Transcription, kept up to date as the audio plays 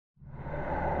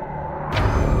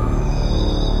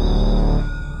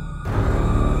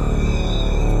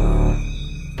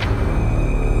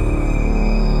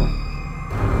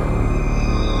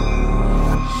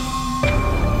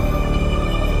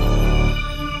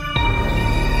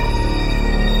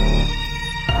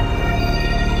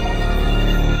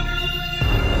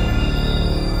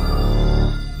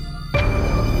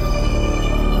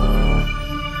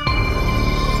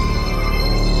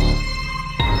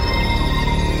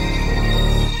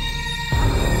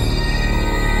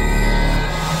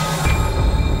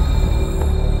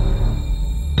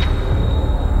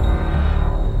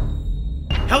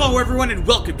everyone, and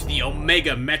welcome to the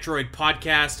Omega Metroid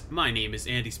Podcast. My name is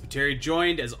Andy Spiteri,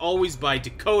 joined as always by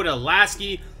Dakota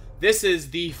Lasky. This is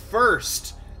the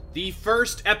first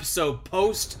episode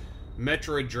post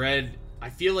Metroid Dread.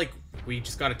 I feel like we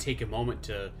just got to take a moment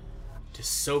to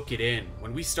soak it in.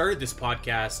 When we started this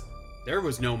podcast, there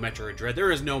was no Metroid Dread. There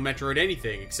is no Metroid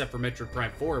anything except for Metroid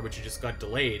Prime 4, which just got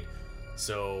delayed.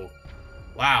 So,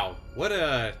 wow, what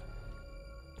a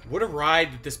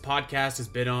ride that this podcast has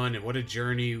been on, and what a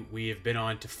journey we have been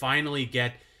on to finally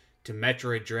get to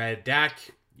Metroid Dread. Dak,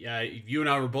 you and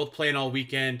I were both playing all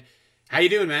weekend. How you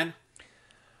doing, man?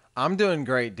 I'm doing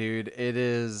great, dude. It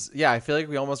is, I feel like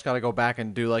we almost got to go back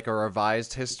and do like a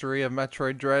revised history of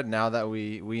Metroid Dread now that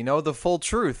we know the full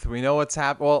truth. We know what's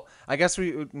happened. Well, I guess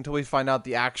until we find out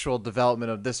the actual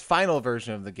development of this final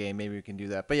version of the game, maybe we can do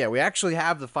that. But yeah, we actually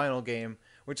have the final game,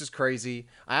 which is crazy.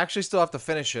 I actually still have to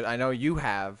finish it. I know you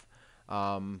have,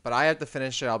 but I have to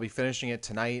finish it. I'll be finishing it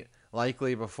tonight,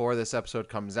 likely before this episode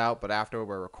comes out, but after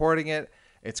we're recording it.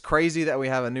 It's crazy that we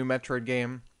have a new Metroid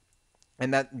game.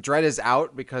 And that Dread is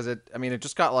out because it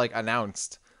just got like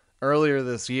announced earlier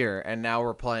this year, and now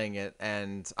we're playing it,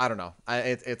 and I don't know.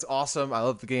 It's awesome. I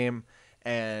love the game,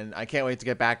 and I can't wait to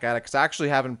get back at it because I actually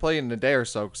haven't played in a day or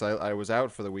so because I was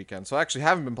out for the weekend. So I actually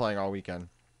haven't been playing all weekend.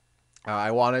 I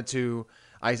wanted to.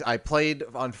 I played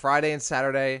on Friday and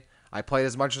Saturday. I played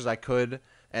as much as I could,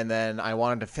 and then I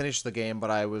wanted to finish the game, but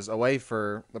I was away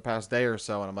for the past day or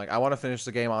so, and I'm like, I want to finish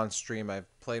the game on stream. I've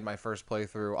played my first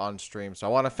playthrough on stream, so I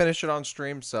want to finish it on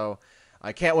stream, so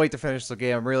I can't wait to finish the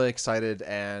game. I'm really excited,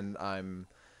 and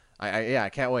I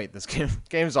can't wait. This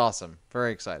game's awesome.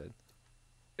 Very excited.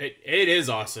 It is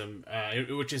awesome,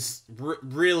 which is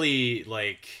really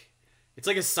like, it's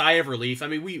like a sigh of relief. I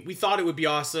mean, we thought it would be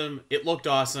awesome. It looked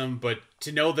awesome, but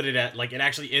to know that it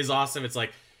actually is awesome, it's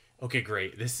like, okay,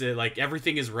 great. This is like,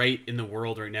 everything is right in the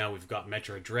world right now. We've got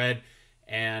Metroid Dread,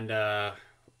 and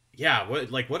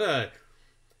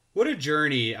what a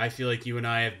journey I feel like you and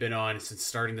I have been on since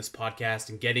starting this podcast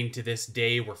and getting to this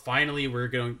day where finally we're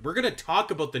gonna talk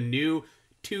about the new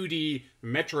 2D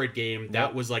Metroid game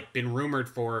that was like been rumored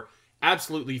for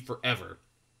absolutely forever.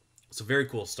 So very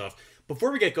cool stuff.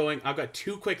 Before we get going, I've got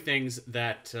two quick things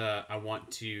that I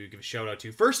want to give a shout out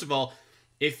to. First of all,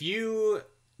 if you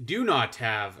do not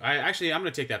have... I'm going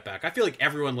to take that back. I feel like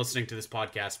everyone listening to this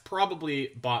podcast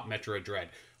probably bought Metroid Dread.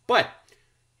 But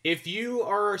if you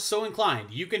are so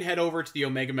inclined, you can head over to the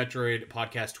Omega Metroid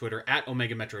Podcast Twitter, at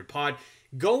Omega Metroid Pod.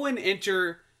 Go and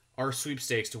enter our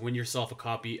sweepstakes to win yourself a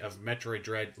copy of Metroid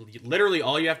Dread. Literally,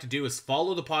 all you have to do is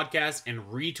follow the podcast and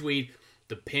retweet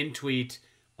the pinned tweet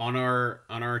on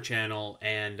our channel.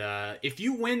 And if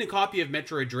you win a copy of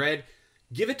Metroid Dread,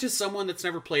 give it to someone that's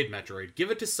never played Metroid.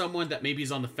 Give it to someone that maybe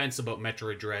is on the fence about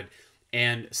Metroid Dread,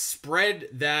 and spread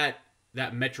that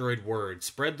Metroid word.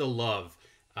 Spread the love,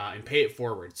 and pay it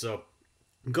forward. So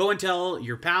go and tell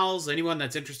your pals, anyone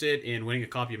that's interested in winning a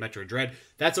copy of Metroid Dread.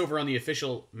 That's over on the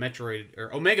official Metroid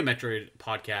or Omega Metroid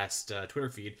podcast Twitter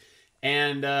feed.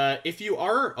 And if you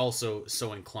are also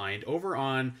so inclined, over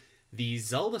on the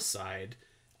Zelda side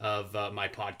of my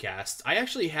podcast, I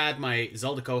actually had my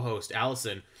Zelda co-host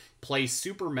Allison play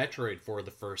Super Metroid for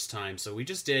the first time. So we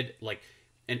just did like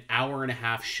an hour and a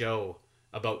half show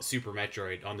about Super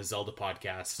Metroid on the Zelda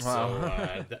podcast. Wow.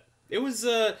 So it was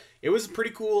a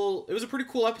pretty cool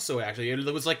episode, actually. And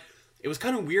it was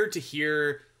kind of weird to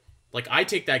hear, like, I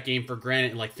take that game for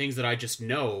granted, and like things that I just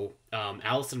know.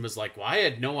 Allison was like, well, I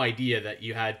had no idea that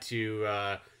you had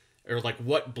to or like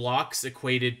what blocks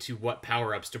equated to what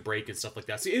power-ups to break and stuff like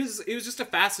that. So it was just a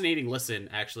fascinating listen,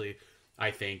 actually, I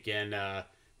think. And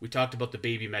we talked about the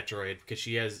baby Metroid, because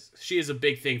she has a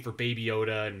big thing for Baby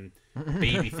Yoda and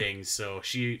baby things. So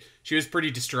she was pretty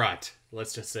distraught,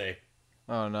 let's just say.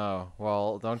 Oh no!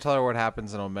 Well, don't tell her what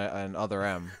happens in Other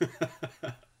M.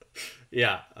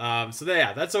 Yeah.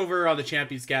 That's over on the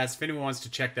Champions Cast. If anyone wants to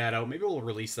check that out, maybe we'll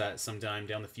release that sometime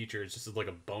down the future. It's just like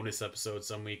a bonus episode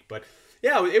some week. But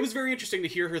yeah, it was very interesting to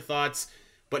hear her thoughts.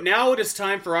 But now it is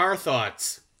time for our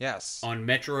thoughts. Yes. On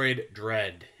Metroid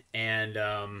Dread. And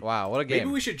wow, what a game! Maybe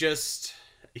we should just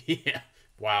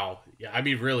wow. Yeah, I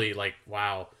mean, really, like,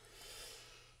 wow.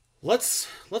 Let's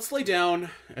lay down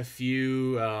a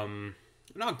few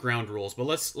not ground rules, but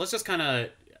let's just kind of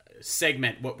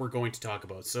segment what we're going to talk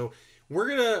about. So we're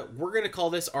gonna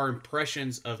call this our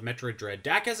impressions of Metroid Dread.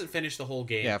 Dak hasn't finished the whole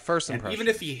game. Yeah, first impression. Even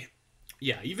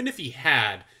if he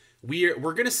had,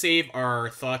 we're gonna save our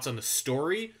thoughts on the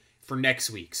story for next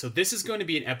week. So this is going to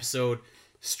be an episode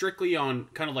strictly on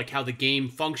kind of like how the game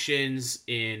functions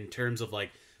in terms of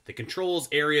like the controls,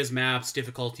 areas, maps,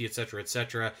 difficulty, etc.,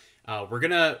 etc. We're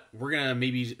gonna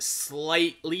maybe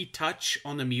slightly touch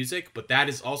on the music, but that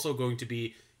is also going to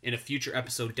be in a future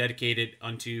episode dedicated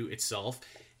unto itself,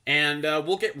 and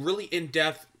we'll get really in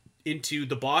depth into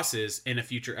the bosses in a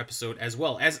future episode as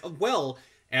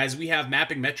we have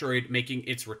Mapping Metroid making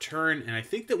its return, and I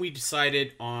think that we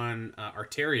decided on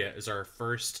Arteria as our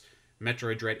first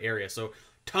Metroid Dread area. So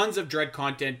tons of Dread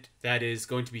content that is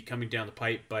going to be coming down the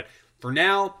pipe, but for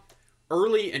now,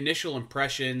 early initial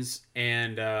impressions,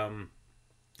 and I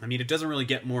mean, it doesn't really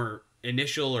get more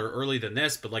initial or early than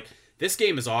this, but like, this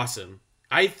game is awesome.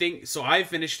 I think so. I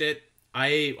finished it.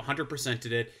 I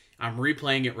 100%ed it. I'm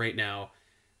replaying it right now.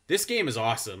 This game is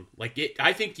awesome. Like,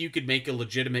 I think you could make a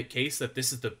legitimate case that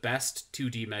this is the best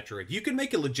 2D Metroid. You can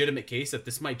make a legitimate case that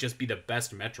this might just be the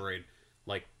best Metroid,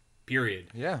 like, period.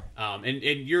 Yeah. And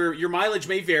your mileage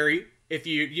may vary if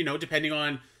you know, depending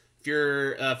on if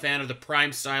you're a fan of the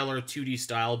Prime style or 2D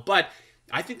style, but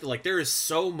I think that, like, there is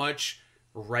so much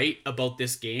right about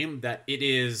this game that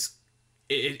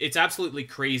it's absolutely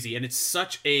crazy, and it's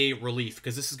such a relief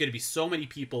because this is going to be so many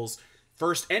people's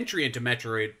first entry into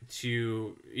Metroid,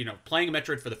 to, you know, playing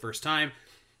Metroid for the first time.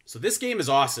 So this game is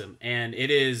awesome, and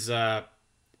it is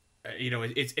you know,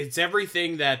 it's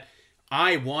everything that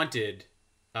I wanted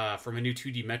from a new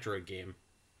 2D Metroid game.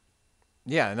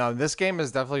 Yeah, no, this game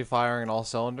is definitely firing on all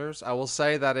cylinders. I will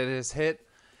say that it has hit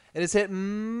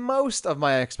most of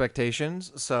my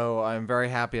expectations, so I'm very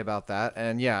happy about that.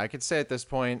 And yeah, I could say at this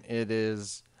point it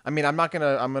is. I mean, I'm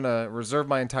gonna reserve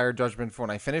my entire judgment for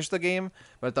when I finish the game,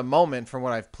 but at the moment, from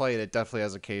what I've played, it definitely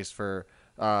has a case for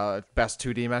best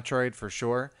 2D Metroid for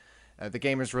sure. The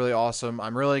game is really awesome.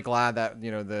 I'm really glad that,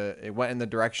 you know, it went in the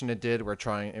direction it did. It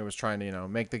was trying to, you know,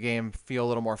 make the game feel a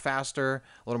little more faster,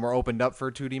 a little more opened up for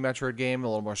a 2D Metroid game, a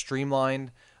little more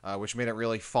streamlined, which made it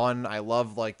really fun. I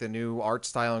love, like, the new art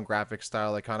style and graphic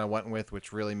style they kind of went with,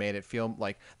 which really made it feel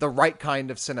like the right kind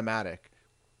of cinematic.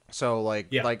 So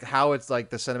like how it's like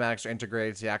the cinematics are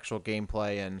integrated to the actual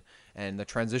gameplay and the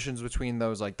transitions between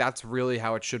those, like, that's really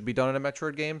how it should be done in a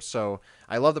Metroid game. So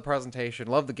I love the presentation,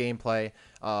 love the gameplay,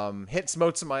 hits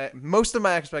most of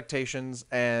my expectations,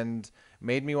 and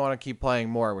made me want to keep playing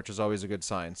more, which is always a good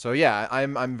sign. So yeah,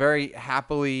 I'm very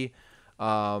happily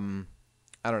satisfied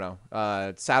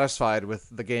with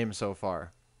the game so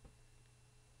far.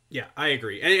 Yeah, I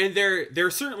agree, and there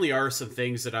certainly are some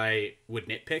things that I would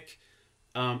nitpick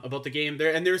about the game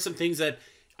there's some things that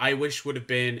I wish would have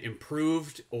been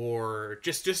improved, or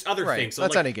just other things. So,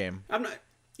 that's like, any game. I'm not.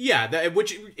 Yeah,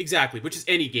 which is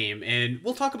any game, and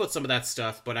we'll talk about some of that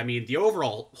stuff. But I mean, the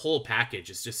overall whole package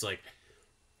is just like,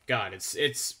 God,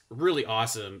 it's really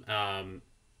awesome. And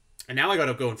now I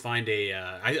gotta go and find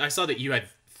I saw that you had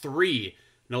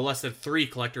no less than 3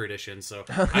 collector editions. So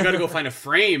I gotta go find a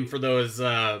frame for those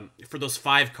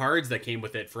 5 cards that came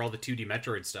with it for all the 2D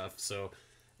Metroid stuff. So.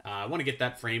 I want to get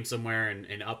that frame somewhere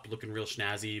and up, looking real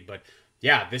snazzy. But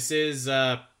yeah, this is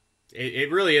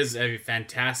it really is a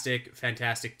fantastic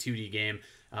 2D game.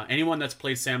 Anyone that's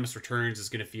played Samus Returns is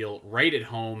going to feel right at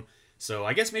home. So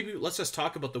I guess maybe let's just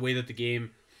talk about the way that the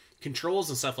game controls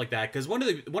and stuff like that. Because one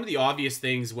of the obvious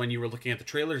things when you were looking at the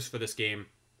trailers for this game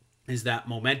is that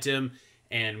momentum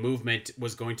and movement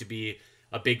was going to be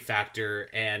a big factor,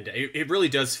 and it really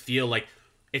does feel like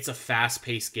it's a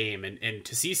fast-paced game, and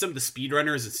to see some of the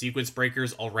speedrunners and sequence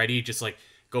breakers already just like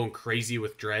going crazy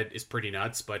with Dread is pretty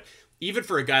nuts. But even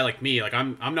for a guy like me, like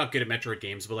I'm not good at Metroid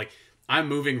games, but like I'm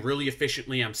moving really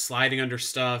efficiently. I'm sliding under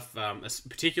stuff,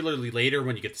 particularly later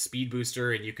when you get the speed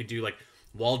booster and you could do like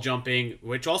wall jumping,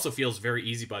 which also feels very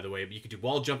easy, by the way. But you could do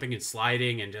wall jumping and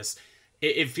sliding, and just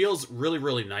it feels really,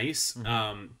 really nice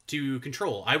to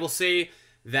control. I will say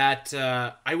that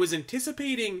I was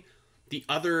anticipating the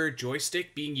other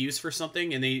joystick being used for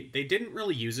something, and they didn't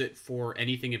really use it for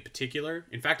anything in particular.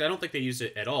 In fact, I don't think they used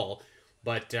it at all.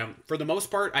 But for the most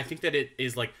part, I think that it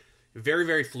is like very,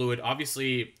 very fluid.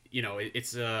 Obviously, you know,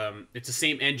 it's the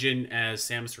same engine as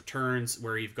Samus Returns,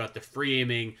 where you've got the free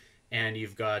aiming and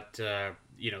you've got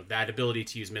you know, that ability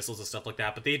to use missiles and stuff like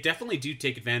that. But they definitely do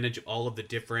take advantage of all of the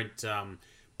different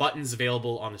buttons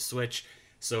available on the Switch.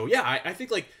 So yeah, I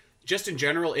think like, just in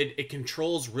general, it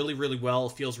controls really, really well.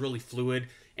 It feels really fluid,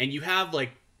 and you have like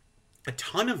a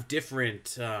ton of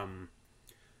different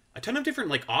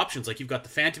like options. Like, you've got the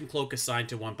Phantom Cloak assigned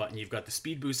to one button, you've got the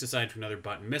Speed Boost assigned to another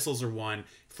button, missiles are one,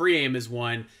 free aim is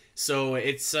one. So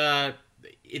it's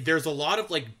there's a lot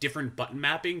of like different button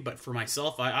mapping. But for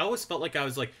myself, I always felt like I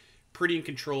was like pretty in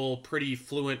control, pretty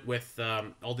fluent with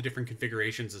all the different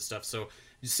configurations and stuff. So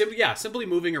simply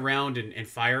moving around and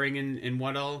firing and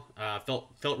what all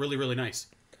felt really, really nice.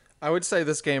 I would say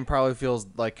this game probably feels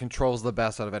like controls the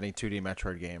best out of any 2D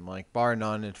Metroid game. Like, bar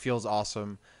none, it feels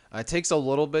awesome. It takes a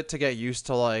little bit to get used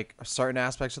to like certain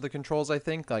aspects of the controls. I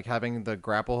think like having the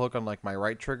grapple hook on like my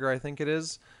right trigger. I think it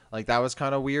is like that was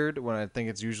kind of weird when I think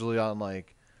it's usually on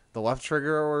like the left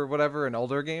trigger or whatever in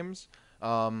older games.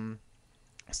 Um,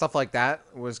 Stuff like that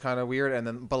was kind of weird. And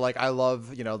then, but like I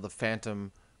love the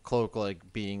Phantom Cloak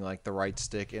like being like the right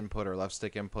stick input or left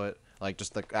stick input, like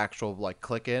just the actual like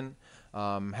click in.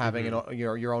 Having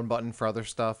your own button for other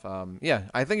stuff. Yeah,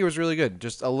 I think it was really good.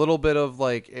 Just a little bit of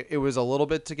like it was a little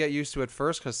bit to get used to at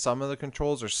first because some of the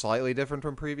controls are slightly different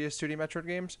from previous 2D Metroid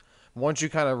games. Once you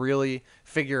kind of really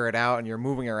figure it out and you're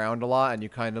moving around a lot and you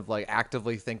kind of like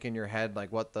actively think in your head like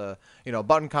what the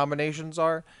button combinations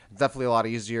are, it's definitely a lot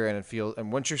easier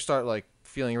and once you start like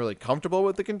feeling really comfortable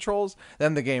with the controls,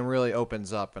 then the game really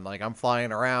opens up and like I'm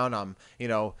flying around, I'm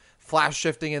flash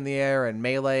shifting in the air and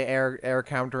melee air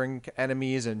countering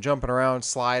enemies and jumping around,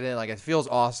 sliding. Like it feels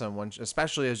awesome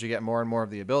especially as you get more and more of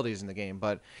the abilities in the game.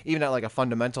 But even at like a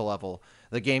fundamental level,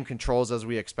 the game controls as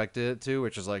we expected it to,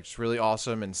 which is like just really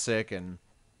awesome and sick. And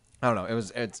I don't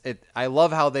know, I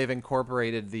love how they've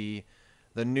incorporated the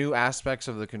new aspects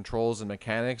of the controls and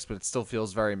mechanics, but it still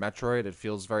feels very Metroid. It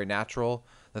feels very natural,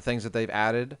 the things that they've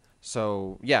added.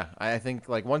 So yeah, I think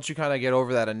like once you kind of get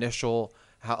over that initial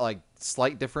like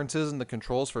slight differences in the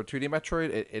controls for 2D Metroid,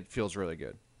 it feels really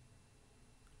good.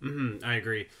 I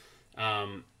agree.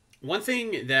 One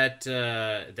thing that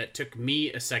that took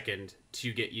me a second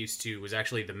to get used to was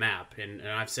actually the map, and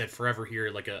I've said forever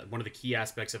here, like one of the key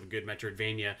aspects of a good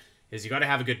Metroidvania is you got to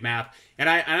have a good map, and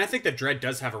I think that Dread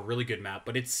does have a really good map,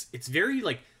 but it's very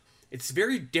like it's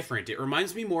very different. It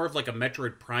reminds me more of like a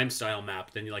Metroid Prime style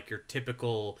map than like your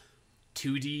typical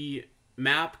 2D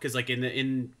map, because like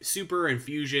in Super and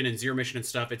Fusion and Zero Mission and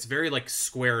stuff, it's very like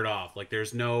squared off. Like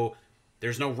there's no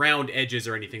round edges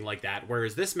or anything like that.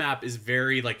 Whereas this map is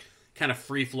very like kind of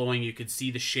free flowing. You could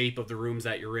see the shape of the rooms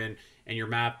that you're in, and your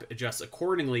map adjusts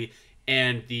accordingly.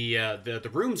 And the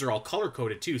rooms are all color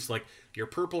coded too. So like your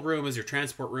purple room is your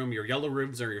transport room, your yellow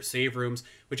rooms are your save rooms,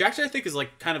 which actually I think is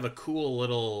like kind of a cool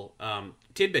little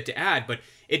tidbit to add. But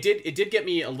it did get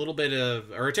me a little bit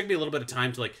of, or it took me a little bit of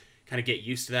time to like kind of get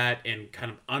used to that and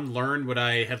kind of unlearn what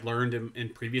I had learned in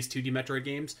previous 2D Metroid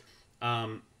games.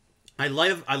 I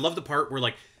love the part where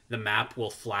like the map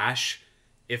will flash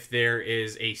if there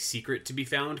is a secret to be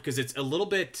found, because it's a little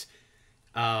bit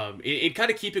in kind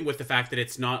of keeping with the fact that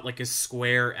it's not like as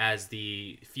square as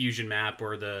the Fusion map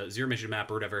or the Zero Mission map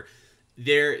or whatever.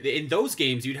 There in those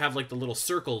games you'd have like the little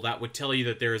circle that would tell you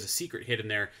that there is a secret hidden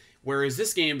there. Whereas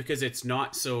this game, because it's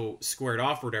not so squared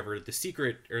off or whatever, the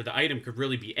secret or the item could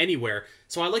really be anywhere.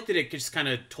 So I like that it just kind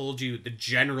of told you the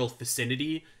general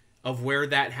vicinity of where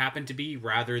that happened to be,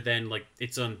 rather than like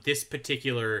it's on this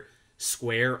particular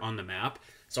square on the map.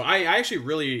 So I actually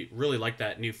really, really like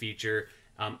that new feature.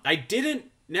 I didn't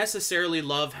necessarily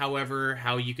love, however,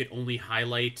 how you could only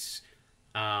highlight,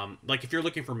 like if you're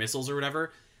looking for missiles or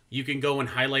whatever, you can go and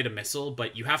highlight a missile,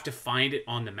 but you have to find it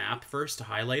on the map first to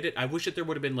highlight it. I wish that there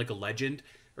would have been like a legend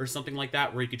or something like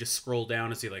that where you could just scroll down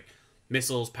and see like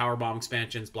missiles, power bomb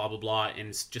expansions, blah, blah, blah,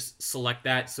 and just select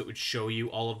that so it would show you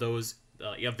all of those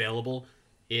available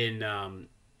in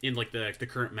like the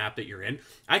current map that you're in.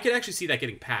 I could actually see that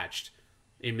getting patched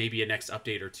in maybe a next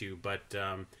update or two, but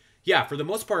yeah, for the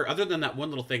most part, other than that one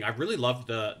little thing, I really loved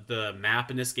the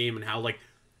map in this game and how like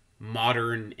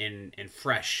modern and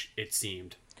fresh it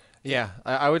seemed. Yeah,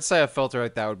 I would say a filter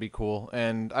like that would be cool.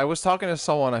 And I was talking to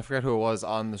someone, I forget who it was,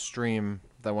 on the stream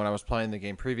that when I was playing the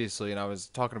game previously, and I was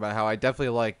talking about how I definitely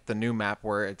like the new map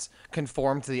where it's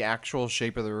conformed to the actual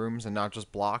shape of the rooms and not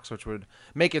just blocks, which would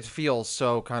make it feel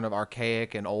so kind of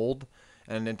archaic and old.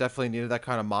 And it definitely needed that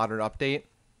kind of modern update.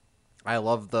 I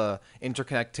love the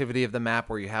interconnectivity of the map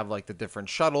where you have like the different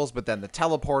shuttles, but then the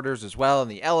teleporters as well and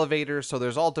the elevators. So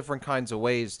there's all different kinds of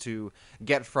ways to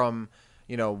get from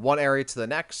one area to the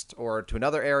next or to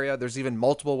another area. There's even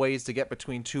multiple ways to get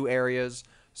between two areas.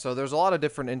 So there's a lot of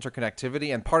different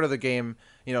interconnectivity, and part of the game,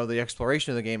 the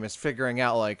exploration of the game is figuring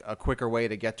out like a quicker way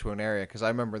to get to an area. Because I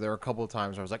remember there were a couple of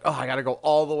times where I was like, oh, I got to go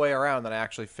all the way around. Then I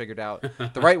actually figured out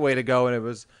the right way to go, and it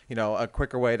was, a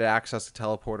quicker way to access a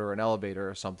teleporter or an elevator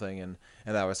or something, and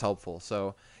that was helpful.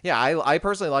 So yeah, I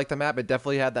personally like the map. It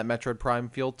definitely had that Metroid Prime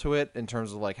feel to it in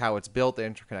terms of like how it's built, the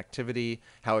interconnectivity,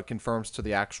 how it confirms to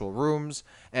the actual rooms,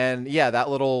 and yeah, that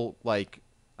little like,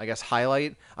 I guess,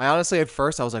 highlight. I honestly, at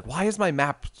first, I was like, why is my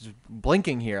map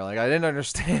blinking here? Like, I didn't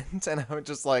understand. And I was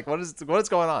just like, what is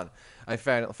going on? I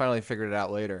finally figured it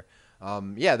out later.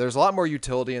 Yeah, there's a lot more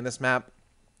utility in this map.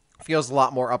 Feels a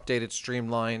lot more updated,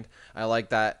 streamlined. I like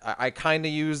that. I kind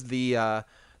of use the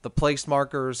place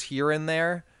markers here and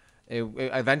there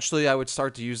Eventually I would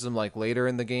start to use them like later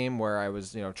in the game where I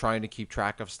was, trying to keep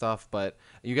track of stuff. But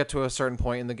you get to a certain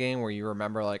point in the game where you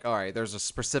remember like, all right, there's a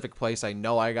specific place I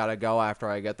know I gotta go after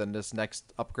I get this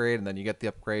next upgrade, and then you get the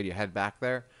upgrade, you head back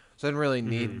there. So I didn't really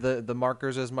need the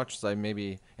markers as much as I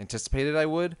maybe anticipated I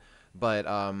would. But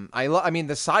I mean,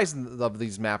 the size of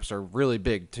these maps are really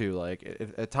big too.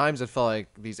 Like at times it felt like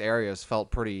these areas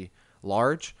felt pretty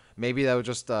large. Maybe that would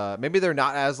just maybe they're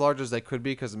not as large as they could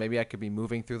be, because maybe I could be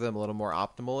moving through them a little more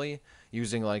optimally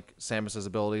using like Samus's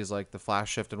abilities like the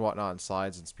flash shift and whatnot, and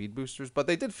slides and speed boosters. But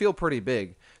they did feel pretty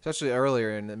big, especially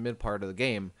earlier in the mid part of the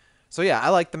game. So yeah, I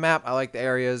like the map. I like the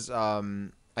areas.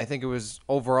 I think it was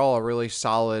overall a really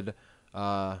solid,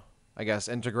 I guess,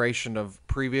 integration of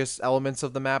previous elements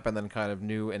of the map and then kind of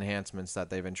new enhancements that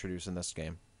they've introduced in this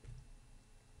game.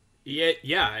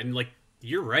 Yeah, and like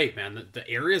you're right, man. The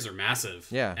areas are massive.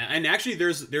 Yeah, and actually,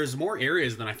 there's more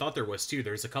areas than I thought there was too.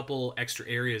 There's a couple extra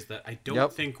areas that I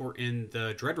don't think were in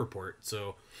the Dread report,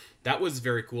 so that was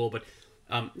very cool. But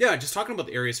yeah, just talking about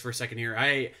the areas for a second here,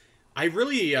 I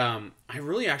really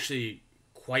actually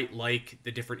quite like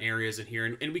the different areas in here,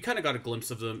 and we kind of got a glimpse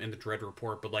of them in the Dread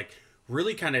report, but like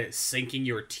really kind of sinking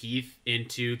your teeth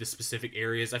into the specific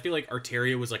areas. I feel like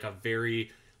Arteria was like a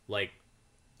very like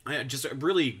just a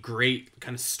really great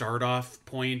kind of start off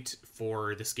point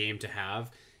for this game to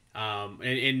have,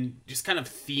 and just kind of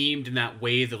themed in that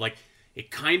way that like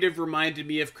it kind of reminded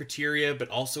me of Crateria, but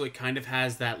also it kind of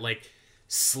has that like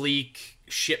sleek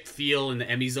ship feel in the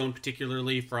Emmy Zone,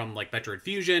 particularly from like Metroid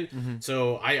Fusion.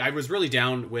 So I was really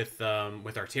down with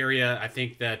Arteria. I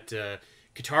think that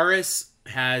Kataris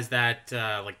has that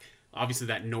like obviously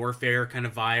that Norfair kind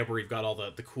of vibe where you've got all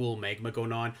the cool magma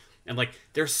going on, and like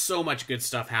there's so much good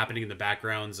stuff happening in the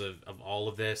backgrounds of all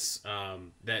of this,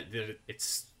 that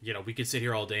it's, we could sit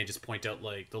here all day and just point out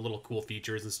like the little cool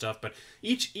features and stuff, but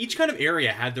each kind of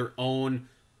area had their own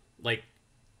like,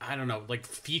 I don't know, like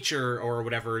feature or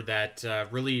whatever that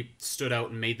really stood out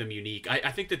and made them unique.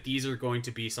 I think that these are going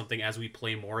to be something as we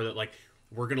play more that like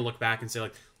we're going to look back and say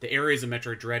like the areas of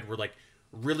Metroid Dread were like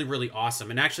really, really awesome.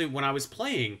 And actually when I was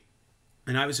playing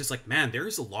and I was just like, man,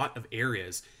 there's a lot of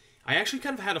areas, I actually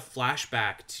kind of had a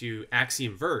flashback to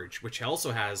Axiom Verge, which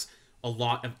also has a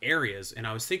lot of areas. And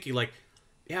I was thinking like,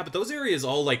 yeah, but those areas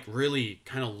all like really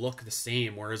kind of look the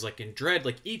same. Whereas like in Dread,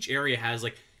 like each area has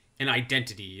like an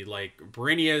identity. Like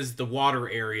Barinia's the water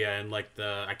area, and like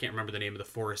I can't remember the name of the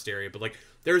forest area, but like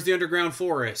there's the underground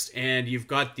forest, and you've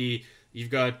got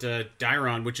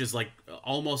Dairon, which is like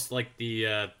almost like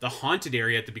the haunted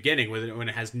area at the beginning when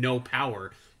it has no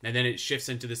power, and then it shifts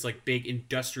into this like big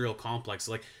industrial complex.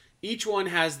 Like each one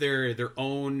has their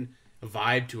own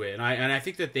vibe to it, and I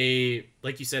think that they,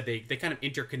 like you said, they kind of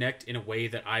interconnect in a way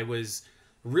that I was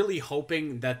really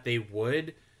hoping that they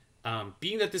would.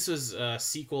 Being that this was a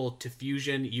sequel to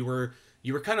Fusion, you were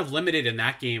kind of limited in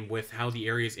that game with how the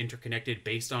areas interconnected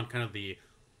based on kind of the,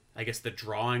 I guess, the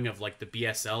drawing of like the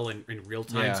BSL in real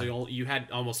time. Yeah. So you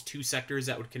had almost two sectors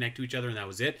that would connect to each other, and that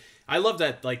was it. I love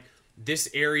that like this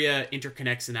area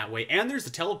interconnects in that way, and there's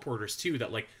the teleporters too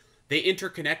that like they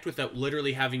interconnect without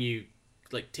literally having you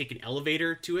like take an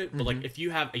elevator to it. But like if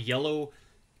you have a yellow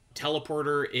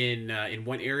teleporter in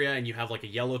one area and you have like a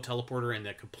yellow teleporter in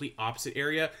the complete opposite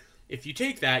area, if you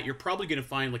take that, you're probably going to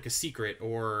find like a secret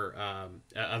or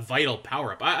a vital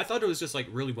power up. I thought it was just like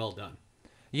really well done.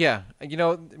 Yeah,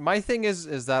 my thing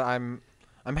is that I'm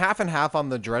half and half on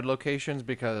the Dread locations,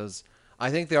 because I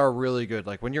think they are really good.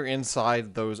 Like when you're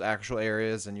inside those actual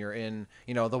areas and you're in,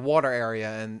 the water area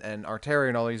and Arteria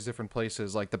and all these different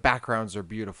places, like the backgrounds are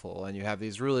beautiful, and you have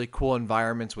these really cool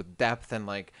environments with depth and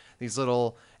like these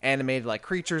little animated like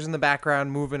creatures in the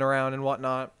background moving around and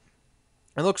whatnot.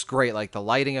 It looks great. Like the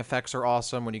lighting effects are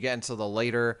awesome when you get into the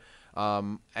later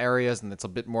areas, and it's a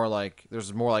bit more like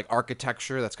there's more like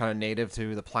architecture that's kind of native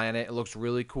to the planet. It looks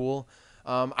really cool.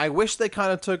 I wish they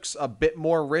kind of took a bit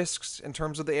more risks in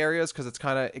terms of the areas, because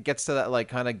it gets to that like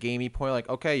kind of gamey point. Like,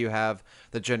 okay, you have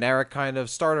the generic kind of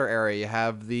starter area, you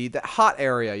have the hot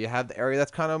area, you have the area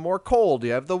that's kind of more cold,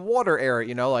 you have the water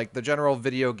area, like the general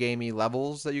video gamey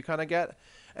levels that you kind of get.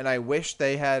 And I wish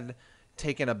they had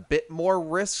taken a bit more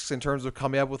risks in terms of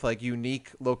coming up with like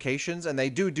unique locations, and they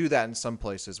do that in some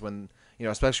places when,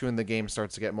 especially when the game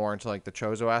starts to get more into like the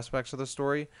Chozo aspects of the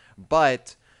story.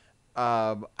 But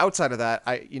outside of that,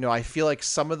 I feel like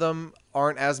some of them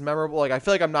aren't as memorable. Like I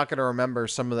feel like I'm not going to remember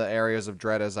some of the areas of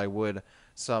Dread as I would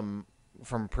some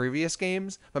from previous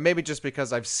games, but maybe just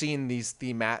because I've seen these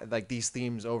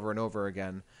themes over and over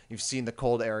again. You've seen the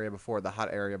cold area before, the hot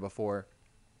area before.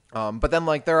 But then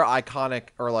like there are iconic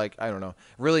or like, I don't know,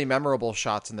 really memorable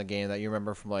shots in the game that you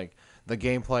remember from like the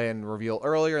gameplay and reveal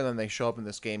earlier, and then they show up in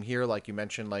this game here, like you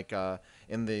mentioned, like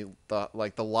in the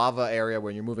lava area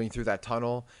where you're moving through that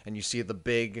tunnel, and you see the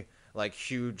big like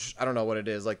huge, I don't know what it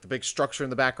is, like the big structure in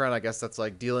the background. I guess that's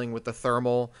like dealing with the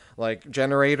thermal like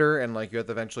generator, and like you have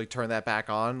to eventually turn that back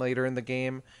on later in the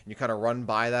game. And you kind of run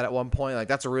by that at one point. Like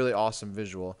that's a really awesome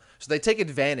visual. So they take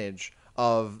advantage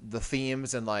of the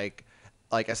themes and like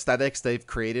aesthetics they've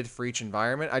created for each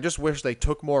environment. I just wish they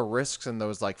took more risks in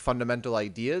those like fundamental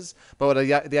ideas. But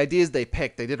the ideas they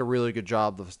picked, they did a really good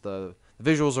job. The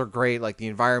visuals are great. Like the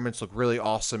environments look really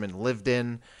awesome and lived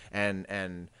in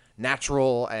and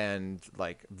natural and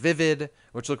like vivid,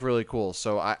 which look really cool.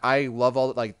 So I love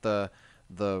all like the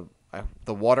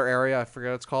water area. I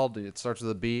forget what it's called. It starts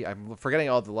with a B. I'm forgetting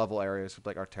all the level areas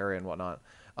like Arteria and whatnot.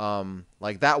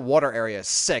 Like that water area is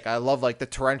sick. I love like the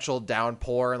torrential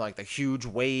downpour and like the huge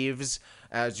waves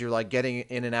as you're like getting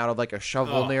in and out of like a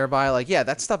shovel nearby. Like yeah,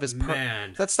 that stuff is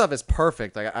that stuff is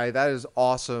perfect. Like that is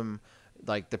awesome.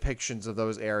 Like depictions of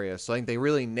those areas. So I think they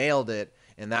really nailed it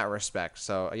in that respect.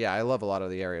 So yeah, I love a lot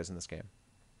of the areas in this game.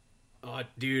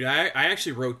 Dude, I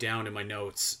actually wrote down in my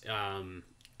notes.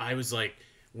 I was like,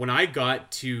 when I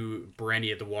got to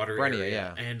Brenia, the water area,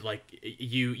 yeah. and like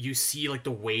you see like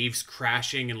the waves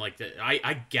crashing and like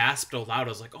I gasped aloud. I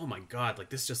was like, oh my god, like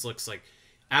this just looks like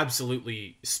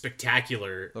absolutely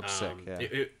spectacular. Looks sick.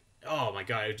 Yeah. Oh my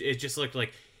god, it just looked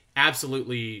like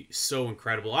absolutely so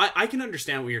incredible. I can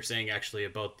understand what you're saying actually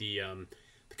about the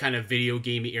kind of video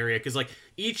gamey area, because like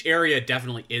each area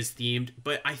definitely is themed,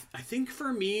 but I think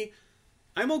for me,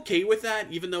 I'm okay with that,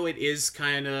 even though it is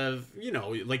kind of, you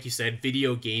know, like you said,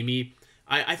 video gamey.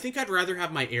 I think I'd rather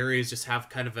have my areas just have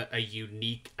kind of a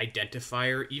unique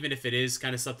identifier, even if it is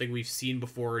kind of something we've seen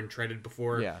before and treaded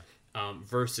before. Yeah.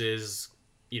 Versus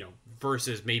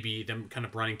maybe them kind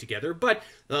of running together. But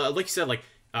like you said, like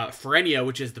Ferenia,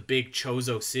 which is the big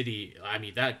Chozo city, I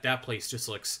mean that place just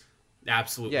looks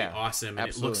absolutely awesome, and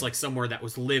it looks like somewhere that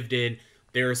was lived in.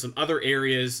 There are some other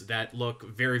areas that look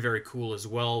very, very cool as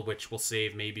well, which we'll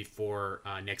save maybe for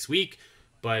next week.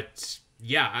 But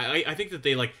yeah, I think that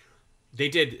they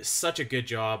did such a good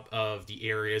job of the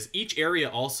areas. Each area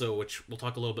also, which we'll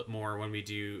talk a little bit more when we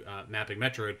do Mapping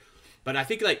Metroid, but I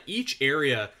think like each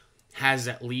area has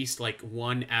at least like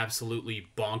one absolutely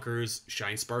bonkers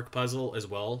Shine Spark puzzle as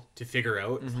well to figure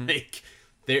out. Mm-hmm. Like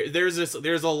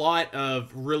there's a lot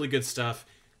of really good stuff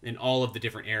in all of the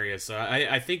different areas. So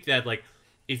I think that like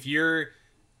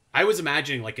I was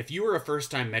imagining like if you were a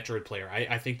first time Metroid player,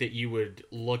 I think that you would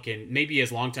look, and maybe as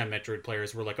long time Metroid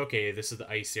players were like, okay, this is the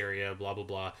ice area, blah blah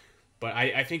blah. But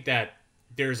I think that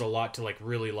there's a lot to like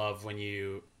really love when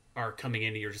you are coming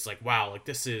in and you're just like, wow, like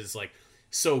this is like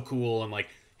so cool, and like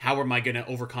how am I going to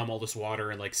overcome all this water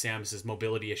and like Samus's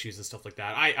mobility issues and stuff like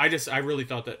that. I really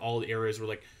thought that all the areas were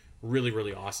like really,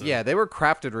 really awesome. Yeah, they were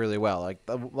crafted really well.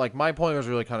 Like my point was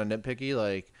really kind of nitpicky.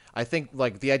 Like I think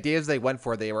like the ideas they went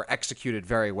for, they were executed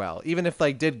very well. Even if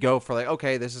they did go for like,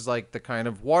 okay, this is like the kind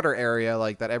of water area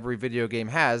like that every video game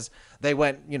has, they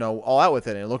went, you know, all out with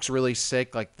it. And it looks really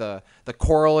sick. Like the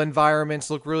coral environments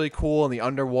look really cool, and the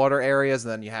underwater areas,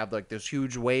 and then you have like those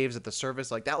huge waves at the surface.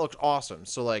 Like that looks awesome.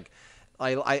 So like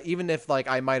I even if like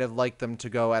I might have liked them to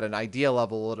go at an idea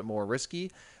level a little bit more risky,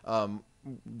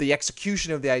 the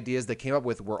execution of the ideas they came up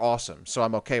with were awesome, so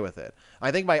I'm okay with it.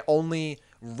 I think my only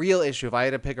real issue, if I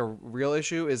had to pick a real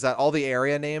issue, is that all the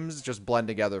area names just blend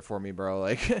together for me, bro.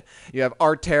 Like, you have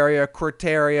Arteria,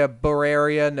 Quirteria,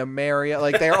 Boreria, Nemeria,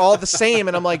 like, they're all the same,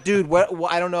 and I'm like, dude, what?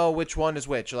 I don't know which one is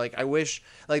which. Like, I wish,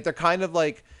 like, they're kind of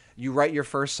like, you write your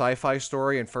first sci-fi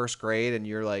story in first grade, and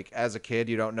you're like, as a kid,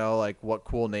 you don't know, like, what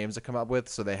cool names to come up with,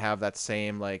 so they have that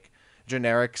same, like,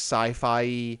 generic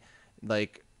sci-fi,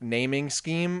 like, naming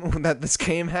scheme that this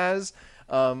game has,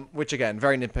 which again,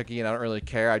 very nitpicky, and I don't really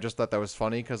care. I just thought that was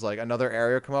funny because like another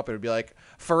area come up, it would be like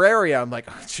Ferraria. I'm like,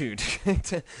 oh, dude,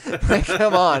 like,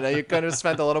 come on, you could have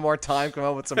spent a little more time coming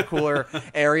up with some cooler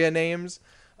area names.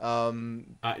 No,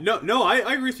 I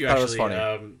agree with you. Actually, it was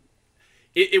funny.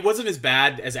 It wasn't as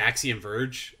bad as Axiom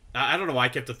Verge. I don't know why I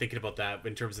kept thinking about that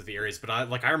in terms of the areas, but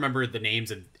I remember the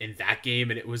names in that game,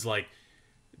 and it was like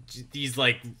these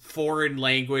like foreign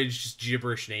language just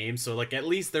gibberish names, so like at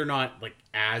least they're not like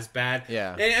as bad.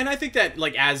 Yeah. And I think that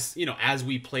like as you know, as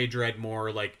we play Dread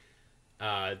more, like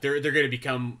they're going to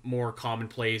become more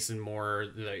commonplace and more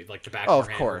like the back of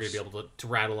your hand, we're going to be able to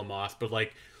rattle them off. But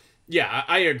like yeah,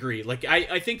 I agree. Like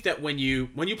I think that when you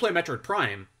play Metroid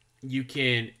Prime, you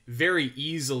can very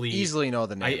easily know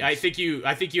the names. I think you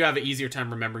have an easier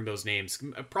time remembering those names,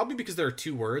 probably because there are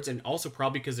two words, and also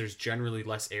probably because there's generally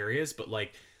less areas. But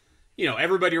like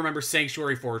everybody remembers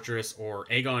Sanctuary Fortress or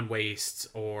Aegon Wastes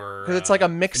or Because it's like a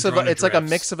mix of Phendrana it's like a Drifts.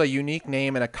 mix of a unique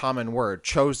name and a common word.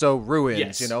 Chozo Ruins,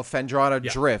 Yes. Phendrana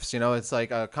Yeah. Drifts, it's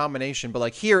like a combination. But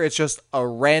like here, it's just a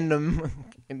random,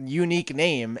 unique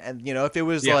name. And if it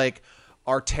was Yeah. like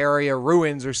Arteria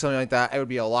Ruins or something like that, it would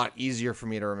be a lot easier for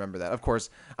me to remember that. Of course,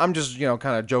 I'm just kind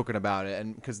of joking about it,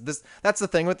 and because that's the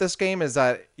thing with this game is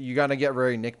that you gotta get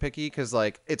very nitpicky because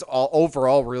like it's all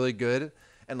overall really good,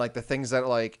 and like the things that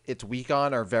like it's weak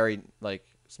on are very like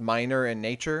minor in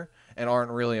nature and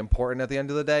aren't really important at the end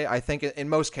of the day. I think in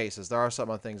most cases there are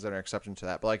some things that are exception to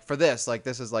that, but like for this, like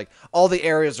this is like all the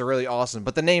areas are really awesome,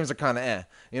 but the names are kind of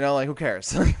like who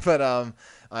cares? But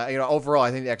overall, I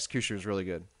think the execution is really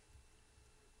good.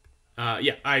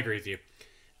 Yeah, I agree with you.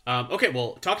 Okay,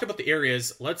 well, talked about the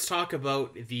areas. Let's talk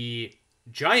about the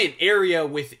giant area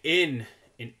within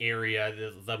an area.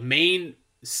 The main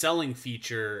selling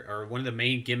feature, or one of the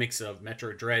main gimmicks of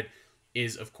Metroid Dread,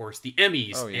 is of course the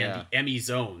Emmys Oh, yeah. and the Emmy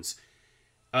zones.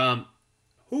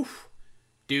 Oof,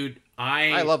 dude,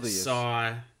 I love these.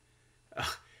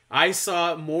 I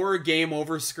saw more game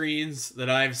over screens that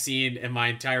I've seen in my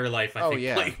entire life, I think,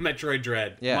 playing Metroid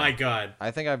Dread. Yeah. My God. I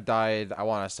think I've died, I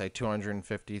want to say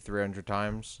 250, 300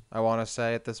 times, I want to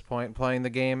say at this point, playing the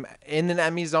game in an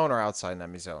Emmy zone or outside an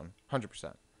Emmy zone.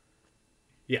 100%.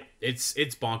 Yeah, it's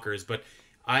bonkers, but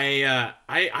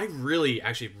I really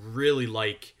actually really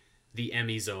like the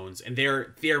Emmy zones, and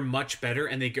they're much better,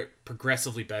 and they get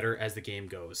progressively better as the game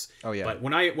goes. Oh, yeah. But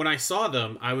when I saw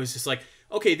them, I was just like,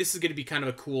 okay, this is going to be kind of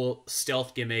a cool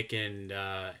stealth gimmick and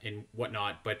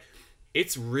whatnot. But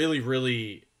it's really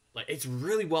like it's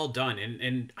really well done,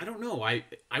 and I don't know, I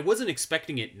wasn't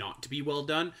expecting it not to be well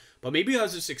done, but maybe I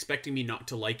was just expecting me not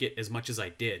to like it as much as I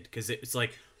did, because it's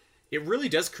like it really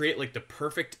does create like the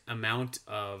perfect amount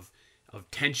of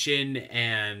tension,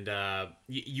 and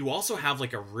you also have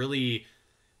like a really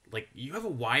like you have a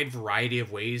wide variety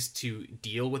of ways to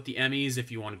deal with the Emmys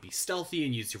if you want to be stealthy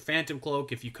and use your Phantom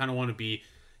Cloak, if you kind of want to be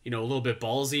a little bit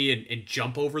ballsy and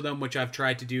jump over them, which I've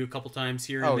tried to do a couple times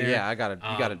here and there. Yeah, you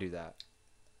gotta do that.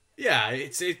 Yeah,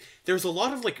 there's a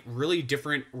lot of like really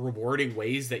different rewarding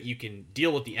ways that you can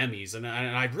deal with the Emmys, and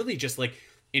I really just like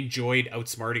enjoyed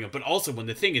outsmarting them. But also when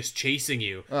the thing is chasing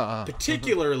you,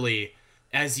 particularly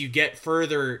as you get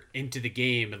further into the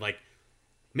game, and like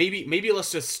maybe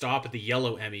let's just stop at the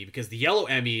yellow Emmy, because the yellow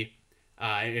Emmy,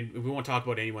 and we won't talk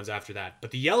about anyone's after that,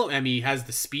 but the yellow Emmy has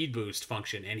the speed boost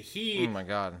function, and Oh my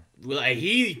god.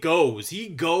 he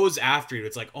goes after you.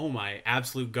 It's like, oh my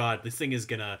absolute god, this thing is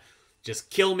gonna just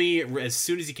kill me as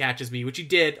soon as he catches me, which he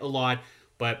did a lot.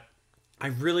 But I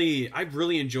really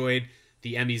enjoyed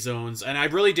the Emmy zones, and I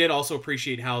really did also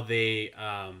appreciate how they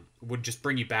would just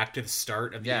bring you back to the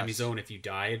start of the Emmy zone if you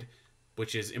died,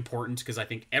 which is important, because I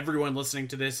think everyone listening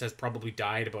to this has probably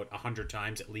died about 100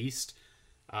 times at least.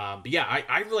 But yeah,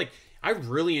 I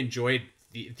really enjoyed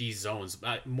these zones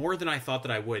more than I thought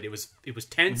that I would. It was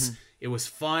tense. It was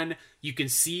fun. You can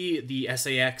see the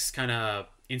SAX kind of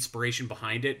inspiration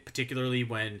behind it, particularly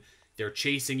when they're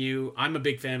chasing you. I'm a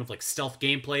big fan of like stealth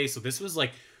gameplay, so this was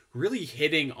like really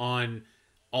hitting on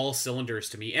all cylinders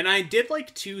to me. And I did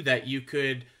like too that you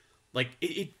could like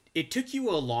it took you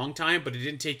a long time, but it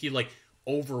didn't take you like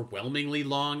overwhelmingly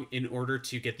long in order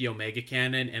to get the Omega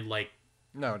Cannon and like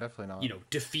No, definitely not.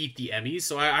 defeat the Emmys.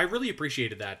 So I really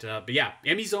appreciated that. But yeah,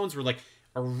 Emmy zones were like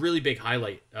a really big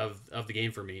highlight of the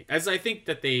game for me, as I think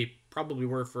that they probably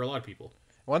were for a lot of people.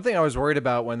 One thing I was worried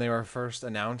about when they were first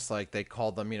announced, like they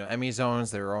called them, Emmy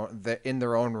zones. They're in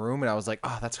their own room, and I was like,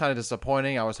 oh, that's kind of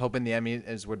disappointing. I was hoping the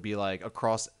Emmys would be like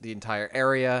across the entire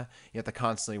area. You have to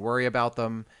constantly worry about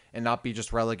them and not be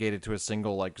just relegated to a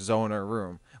single like zone or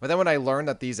room. But then when I learned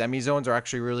that these Emmy zones are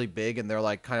actually really big and they're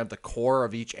like kind of the core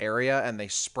of each area, and they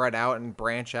spread out and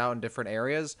branch out in different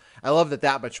areas, I loved it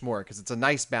that much more, because it's a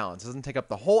nice balance. It doesn't take up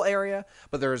the whole area,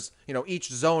 but there's each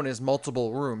zone is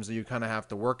multiple rooms that you kind of have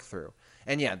to work through.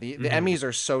 And yeah, the Emmys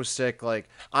are so sick. Like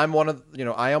I'm one of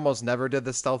I almost never did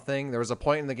the stealth thing. There was a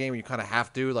point in the game where you kind of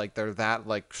have to, like they're that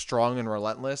like strong and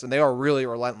relentless, and they are really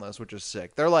relentless, which is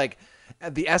sick. They're like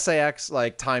the SAX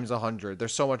like times 100. They're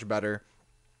so much better.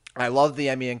 I love the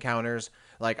Emmy encounters.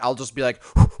 Like I'll just be like,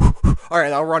 all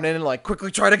right, I'll run in and like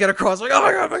quickly try to get across. Like, oh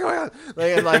my god,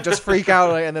 like, and like just freak out,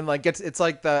 like, and then like it's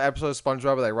like the episode of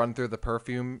SpongeBob where they run through the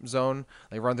perfume zone.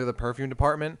 They run through the perfume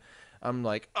department. I'm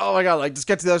like, oh my god, like just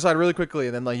get to the other side really quickly,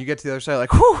 and then like you get to the other side,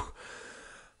 like, whew,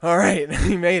 all right,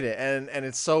 you made it, and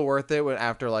it's so worth it when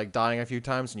after like dying a few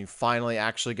times and you finally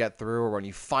actually get through, or when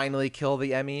you finally kill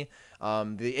the Emmy.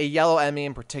 The yellow Emmy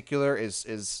in particular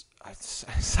is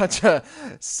such a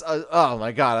oh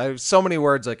my god, I have so many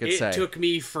words I could say. It took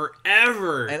me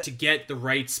forever to get the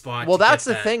right spot. Well, that's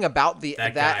the thing about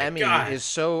that Emmy God. is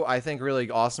so, I think, really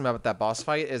awesome about that boss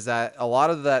fight is that a lot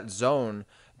of that zone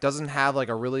doesn't have like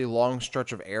a really long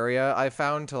stretch of area. I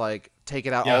found to like take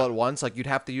it out all at once. Like you'd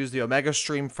have to use the Omega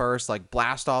Stream first, like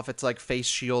blast off its like face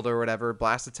shield or whatever,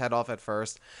 blast its head off at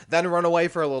first, then run away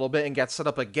for a little bit and get set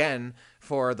up again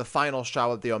for the final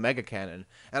shot with the Omega Cannon.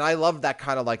 And I love that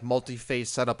kind of like multi-phase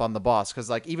setup on the boss because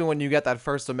like even when you get that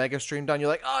first Omega Stream done, you're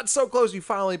like, oh, it's so close. You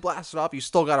finally blast it off. You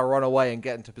still got to run away and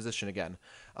get into position again.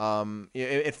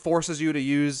 It forces you to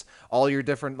use all your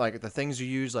different, like the things you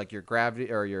use, like your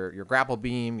gravity or your grapple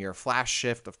beam, your flash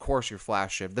shift, of course your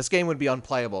flash shift. This game would be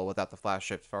unplayable without the flash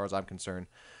shift as far as I'm concerned.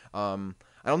 I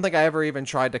don't think I ever even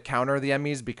tried to counter the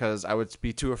Emmys because I would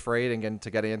be too afraid and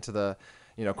getting into the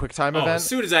quick time event. As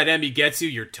soon as that Emmy gets you,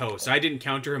 you're toast. I didn't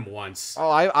counter him once. Oh,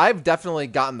 I've definitely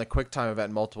gotten the quick time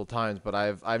event multiple times, but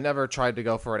I've never tried to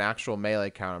go for an actual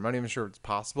melee counter. I'm not even sure if it's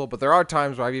possible, but there are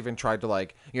times where I've even tried to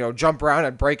like, jump around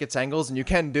and break its angles, and you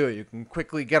can do it. You can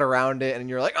quickly get around it, and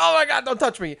you're like, oh my god, don't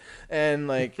touch me. And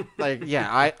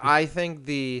yeah, I think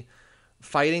the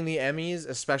fighting the Emmys,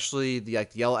 especially the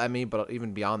yellow Emmy, but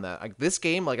even beyond that, like this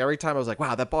game, like every time I was like,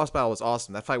 wow, that boss battle was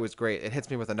awesome. That fight was great. It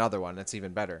hits me with another one. It's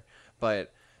even better.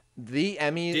 But the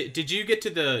Emmy, did you get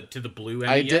to the blue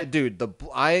Emmy? I did, dude.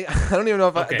 I don't even know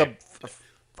if okay.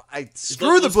 I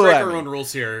screw the blue Emmy. Let's break Emmy. our own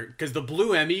rules here because the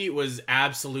blue Emmy was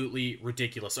absolutely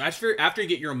ridiculous. So after you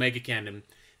get your Omega Cannon,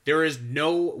 there is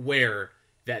nowhere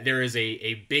that there is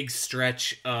a big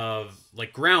stretch of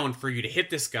like ground for you to hit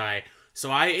this guy. So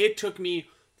it took me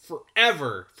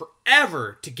forever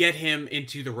to get him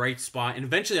into the right spot, and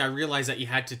eventually I realized that you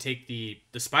had to take the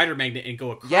spider magnet and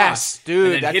go across. Yes,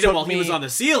 dude, and then hit him while he was on the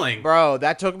ceiling. Bro,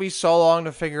 that took me so long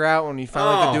to figure out when you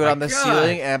finally could do it on the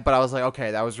ceiling. But I was like,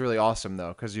 okay, that was really awesome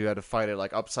though, because you had to fight it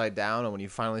like upside down, and when you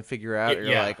finally figure out,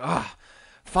 you're like,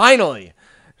 finally.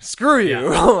 Screw you!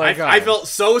 Yeah. Oh my god! I felt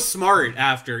so smart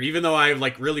after, even though I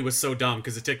like really was so dumb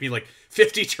because it took me like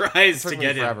 50 tries to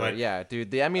get in. But yeah, dude,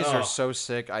 the Emmys are so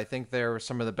sick. I think they're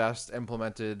some of the best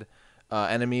implemented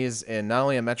enemies in not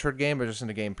only a Metroid game but just in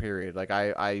a game period. Like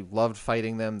I loved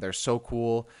fighting them. They're so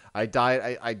cool. I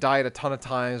died a ton of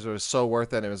times. But it was so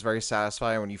worth it. It was very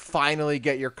satisfying when you finally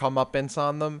get your comeuppance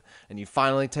on them and you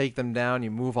finally take them down.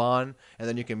 You move on, and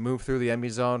then you can move through the Emmy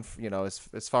zone,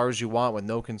 as far as you want with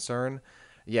no concern.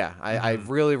 Yeah, I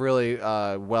really, really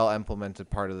well implemented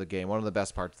part of the game. One of the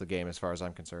best parts of the game, as far as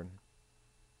I'm concerned.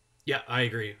 Yeah, I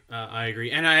agree.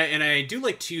 And I do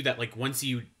like too that like once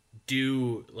you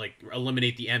do like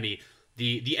eliminate the Emmy,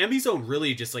 the Emmy zone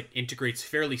really just like integrates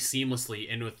fairly seamlessly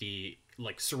in with the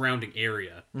like surrounding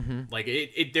area. Mm-hmm. Like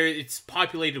it's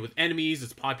populated with enemies.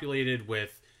 It's populated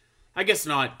with, I guess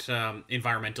not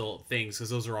environmental things because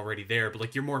those are already there, but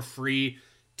like you're more free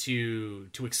to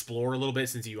explore a little bit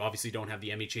since you obviously don't have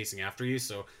the Emmy chasing after you.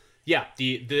 So yeah,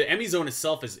 the Emmy zone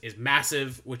itself is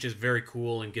massive, which is very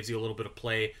cool and gives you a little bit of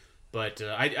play. But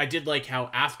I did like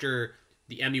how after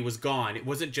the Emmy was gone, it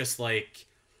wasn't just like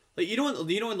you know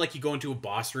when like you go into a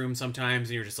boss room sometimes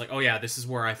and you're just like, oh yeah, this is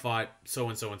where I fought so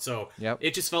and so and so. Yep.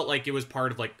 It just felt like it was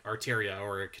part of like Arteria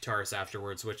or Kataris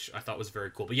afterwards, which I thought was very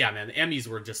cool. But yeah, man, the Emmys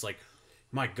were just like,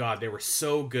 my god, they were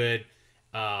so good.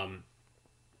 I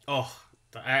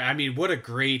mean, what a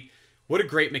great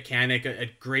mechanic, a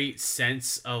great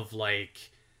sense of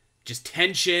like just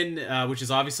tension, which is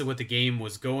obviously what the game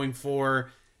was going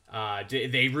for.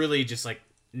 They really just like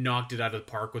knocked it out of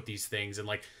the park with these things, and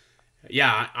like,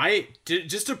 yeah,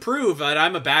 just to prove that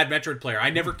I'm a bad Metroid player, I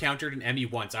never countered an Emmy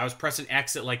once. I was pressing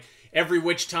X at like every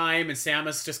which time, and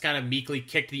Samus just kind of meekly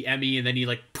kicked the Emmy, and then he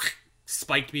like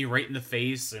spiked me right in the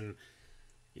face, and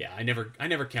yeah, I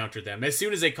never countered them. As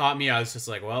soon as they caught me, I was just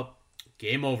like, well,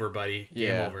 game over, buddy.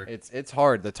 Game over. It's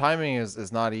hard. The timing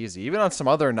is not easy. Even on some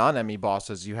other non-Emmy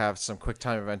bosses, you have some quick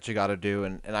time events you got to do,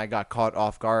 and I got caught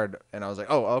off guard, and I was like,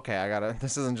 oh, okay,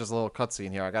 this isn't just a little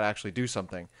cutscene here. I got to actually do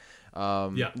something.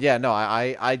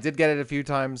 I did get it a few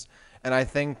times, and I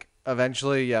think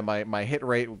eventually, my hit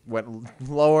rate went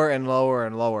lower and lower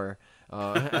and lower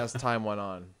as time went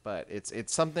on. But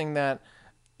it's something that,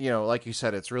 like you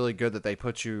said, it's really good that they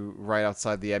put you right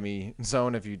outside the Emmy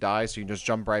zone if you die, so you can just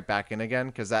jump right back in again,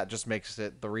 because that just makes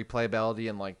it the replayability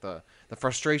and like the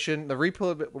frustration, the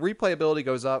replayability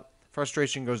goes up,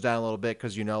 frustration goes down a little bit,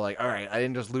 because like, all right, I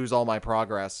didn't just lose all my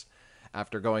progress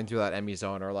after going through that Emmy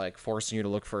zone, or like forcing you to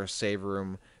look for a save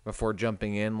room before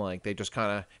jumping in. Like they just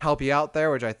kind of help you out there,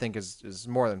 which I think is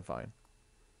more than fine.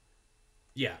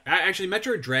 Yeah, actually,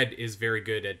 Metroid Dread is very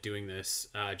good at doing this.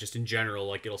 Just in general,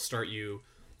 like it'll start you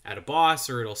at a boss,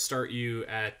 or it'll start you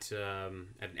at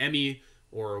an Emmy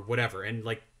or whatever. And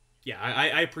like, yeah,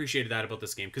 I appreciated that about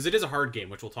this game because it is a hard game,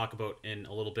 which we'll talk about in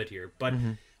a little bit here. But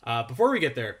before we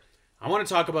get there, I want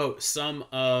to talk about some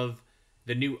of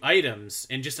the new items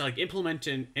and just like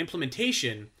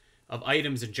implementation of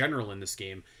items in general in this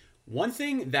game. One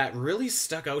thing that really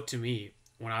stuck out to me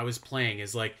when I was playing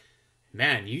is like,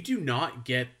 man, you do not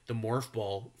get the morph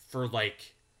ball for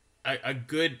like a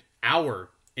good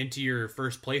hour into your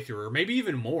first playthrough, or maybe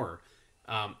even more.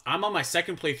 I'm on my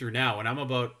second playthrough now, and I'm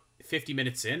about 50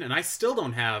 minutes in, and I still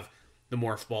don't have the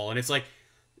morph ball. And it's like,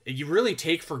 you really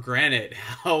take for granted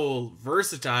how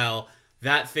versatile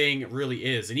that thing really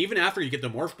is. And even after you get the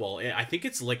morph ball, I think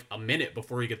it's like a minute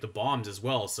before you get the bombs as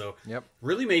well. So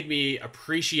really made me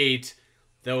appreciate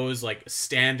those like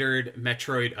standard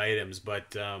Metroid items.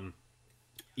 But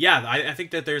yeah, I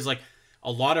think that there's like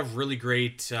a lot of really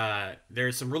great,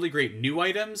 there's some really great new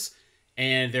items,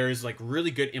 and there's like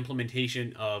really good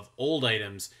implementation of old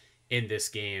items in this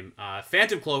game.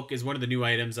 Phantom Cloak is one of the new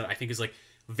items that I think is like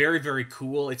very, very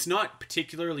cool. It's not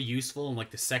particularly useful in like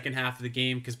the second half of the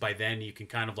game, because by then you can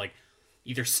kind of like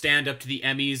either stand up to the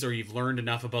Emmys, or you've learned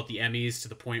enough about the Emmys to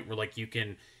the point where like you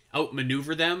can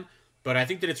outmaneuver them. But I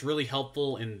think that it's really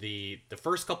helpful in the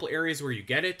first couple areas where you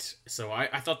get it. So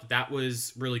I thought that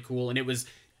was really cool. And it was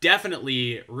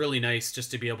definitely really nice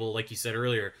just to be able, like you said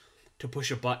earlier, to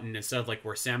push a button instead of like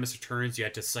where Samus Returns, you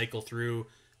had to cycle through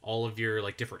all of your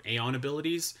like different Aeon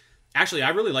abilities. Actually, I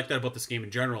really like that about this game in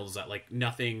general, is that like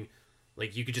nothing,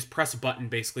 like you could just press a button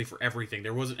basically for everything.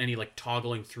 There wasn't any like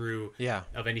toggling through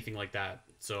of anything like that.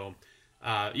 So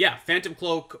yeah, Phantom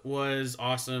Cloak was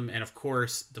awesome. And of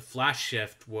course, the Flash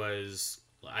Shift was,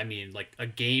 I mean, like a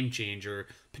game changer,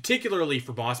 particularly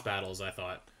for boss battles, I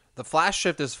thought. The Flash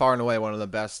Shift is far and away one of the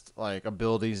best like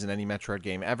abilities in any Metroid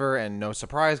game ever, and no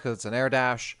surprise because it's an air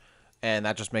dash, and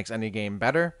that just makes any game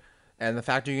better. And the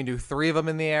fact that you can do 3 of them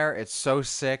in the air, it's so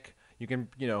sick. You can,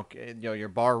 your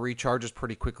bar recharges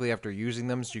pretty quickly after using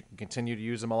them, so you can continue to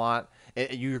use them a lot.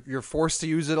 You're forced to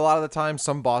use it a lot of the time.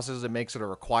 Some bosses, it makes it a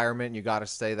requirement. You got to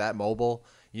stay that mobile,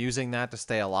 using that to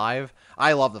stay alive.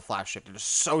 I love the Flash Shift. It's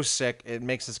so sick. It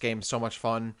makes this game so much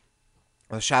fun.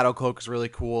 The Shadow Cloak is really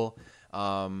cool.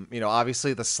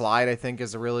 Obviously the slide, I think,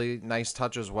 is a really nice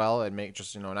touch as well. It makes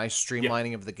just, a nice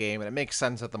streamlining of the game, and it makes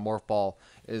sense that the morph ball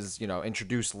is,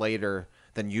 introduced later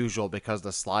than usual because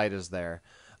the slide is there.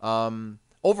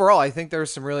 Overall, I think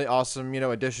there's some really awesome,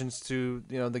 additions to,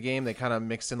 the game. They kind of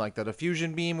mixed in like the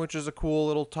diffusion beam, which is a cool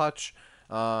little touch.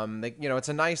 It's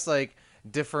a nice, like,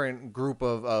 different group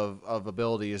of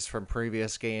abilities from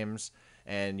previous games.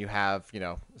 And you have,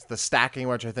 the stacking,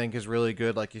 which I think is really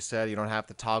good. Like you said, you don't have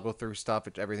to toggle through stuff.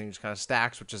 Everything just kind of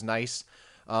stacks, which is nice.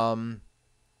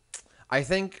 I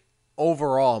think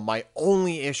overall, my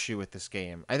only issue with this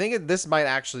game, I think this might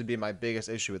actually be my biggest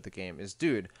issue with the game, is,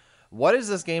 dude, what is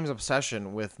this game's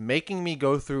obsession with making me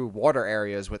go through water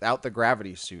areas without the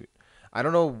gravity suit? I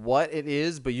don't know what it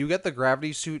is, but you get the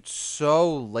gravity suit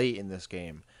so late in this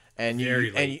game. And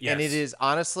and it is,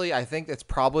 honestly, I think it's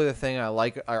probably the thing I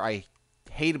like, or I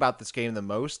hate about this game the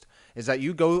most, is that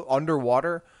you go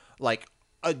underwater like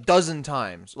a dozen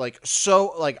times.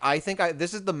 I think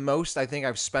this is the most I think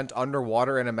I've spent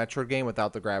underwater in a Metroid game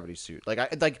without the gravity suit.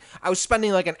 I was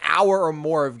spending like an hour or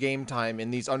more of game time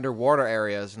in these underwater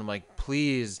areas, and I'm like,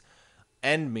 please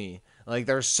end me. Like,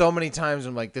 there's so many times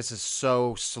I'm like, this is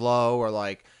so slow, or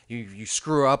like you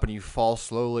screw up and you fall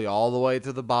slowly all the way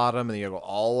to the bottom, and then you go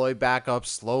all the way back up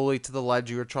slowly to the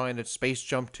ledge you were trying to space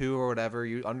jump to, or whatever,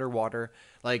 you underwater.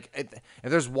 Like,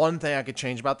 if there's one thing I could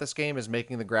change about this game, is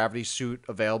making the gravity suit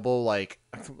available like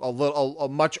a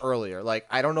much earlier. Like,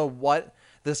 I don't know what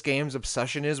this game's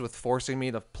obsession is with forcing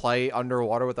me to play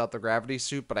underwater without the gravity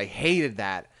suit, but I hated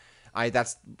that.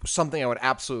 That's something I would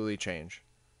absolutely change.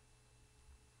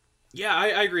 Yeah,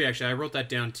 I agree. Actually, I wrote that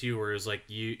down too. Where it's like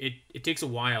it takes a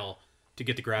while to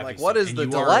get the gravity. Like, what is the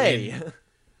delay?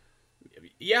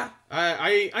 Yeah,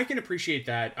 I can appreciate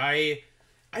that.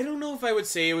 I don't know if I would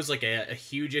say it was like a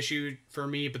huge issue for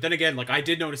me, but then again, like, I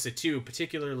did notice it too,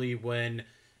 particularly when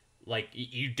like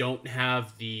you don't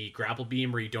have the grapple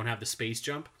beam, or you don't have the space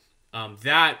jump.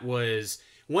 That was,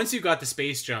 once you got the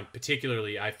space jump,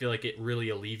 particularly, I feel like it really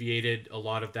alleviated a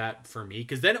lot of that for me,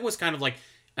 because then it was kind of like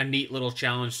a neat little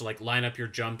challenge to like line up your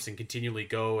jumps and continually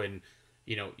go, and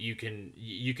you can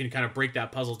kind of break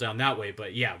that puzzle down that way.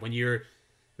 But yeah, when you're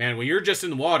just in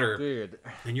the water, dude,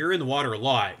 and you're in the water a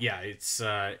lot, yeah, it's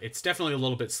definitely a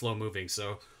little bit slow moving.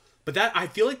 So, but that, I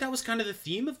feel like that was kind of the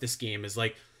theme of this game, is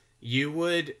like you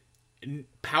would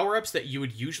power-ups that you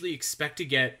would usually expect to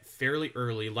get fairly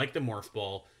early, like the morph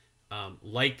ball,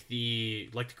 like the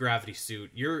gravity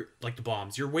suit, you're like the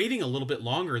bombs, you're waiting a little bit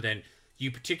longer than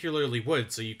you particularly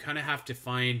would, so you kind of have to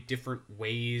find different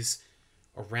ways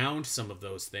around some of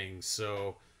those things.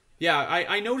 So yeah,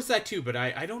 I noticed that too, but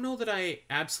I don't know that I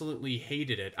absolutely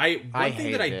hated it. One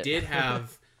thing that I did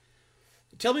have.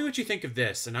 Tell me what you think of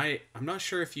this, and I'm not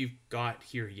sure if you've got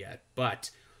here yet,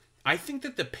 but I think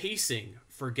that the pacing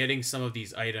for getting some of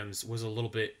these items was a little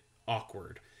bit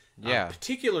awkward. Yeah.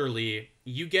 Particularly,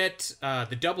 you get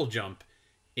the double jump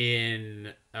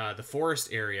in the forest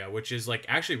area, which is like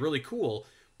actually really cool.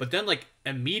 But then like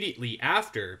immediately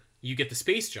after, you get the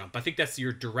space jump. I think that's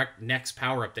your direct next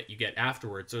power up that you get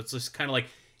afterwards. So it's just kind of like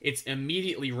it's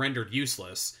immediately rendered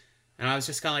useless. And I was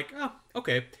just kind of like, oh,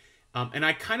 okay. And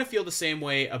I kind of feel the same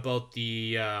way about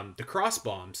the cross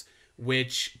bombs,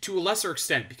 which to a lesser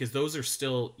extent, because those are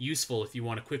still useful if you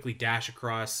want to quickly dash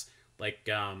across like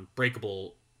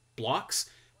breakable blocks.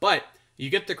 But you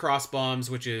get the cross bombs,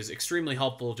 which is extremely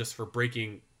helpful just for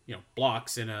breaking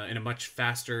blocks in a much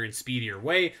faster and speedier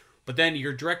way. But then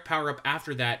your direct power up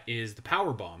after that is the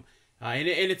power bomb, and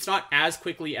it's not as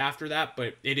quickly after that,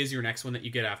 but it is your next one that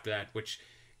you get after that, which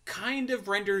kind of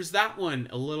renders that one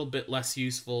a little bit less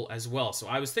useful as well. So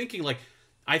I was thinking like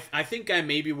I think I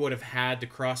maybe would have had the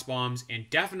cross bombs and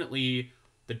definitely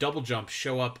the double jump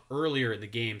show up earlier in the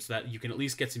game so that you can at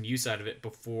least get some use out of it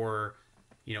before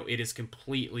it is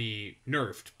completely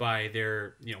nerfed by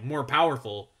their more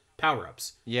powerful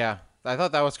power-ups. Yeah, I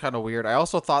thought that was kind of weird. I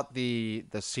also thought the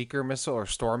Seeker missile or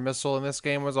Storm missile in this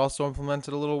game was also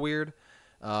implemented a little weird.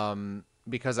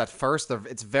 Because at first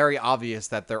it's very obvious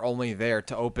that they're only there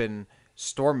to open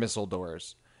Storm missile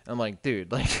doors. And I'm like,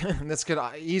 dude, like this could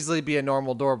easily be a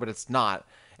normal door, but it's not.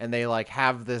 And they like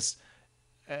have this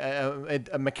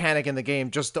a mechanic in the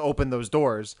game just to open those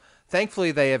doors.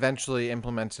 Thankfully, they eventually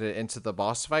implemented it into the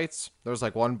boss fights. There was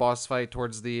like one boss fight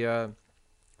towards the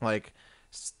I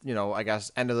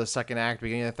guess end of the second act,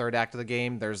 beginning of the third act of the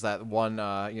game. There's that one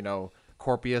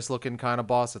Corpius looking kind of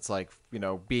boss. It's like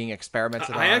being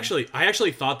experimented on. I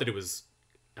actually thought that it was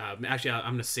I'm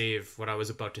gonna save what I was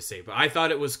about to say, but I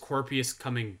thought it was Corpius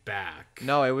coming back.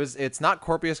 No, it's not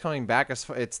Corpius coming back.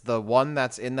 It's the one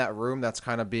that's in that room that's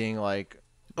kind of being like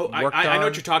I know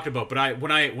what you're talking about, but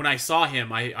when I saw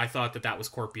him, I thought that was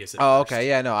Corpius at first. Okay,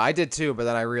 yeah, no, I did too, but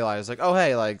then I realized like, oh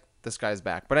hey, like this guy's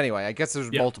back. But anyway, I guess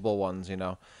there's multiple ones,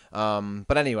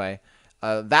 but anyway,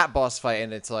 that boss fight,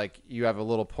 and it's like you have a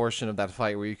little portion of that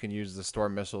fight where you can use the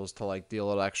storm missiles to like deal a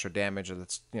little extra damage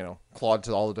that's clawed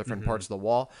to all the different parts of the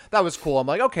wall. That was cool. I'm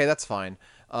like, okay, that's fine.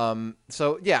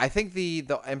 So yeah, I think the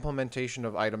implementation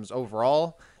of items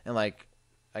overall and like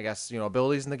I guess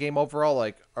abilities in the game overall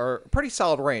like are pretty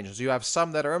solid ranges. You have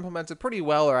some that are implemented pretty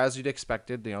well or as you'd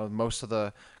expected, most of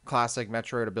the classic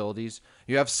Metroid abilities.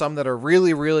 You have some that are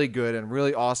really, really good and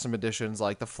really awesome additions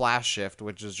like the flash shift,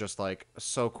 which is just like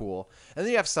so cool. And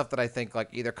then you have stuff that I think like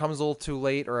either comes a little too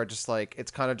late or just like it's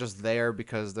kind of just there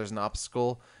because there's an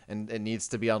obstacle and it needs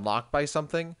to be unlocked by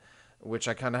something, which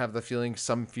I kind of have the feeling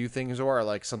some few things are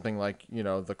like something like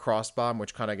the cross bomb,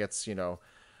 which kind of gets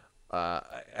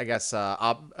I guess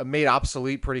made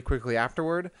obsolete pretty quickly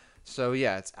afterward. So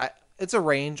yeah, it's a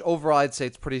range. Overall, I'd say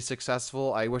it's pretty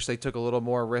successful. I wish they took a little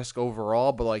more risk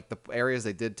overall, but like the areas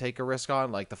they did take a risk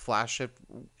on, like the flash shift,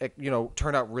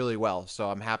 turned out really well. So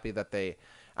I'm happy that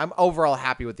I'm overall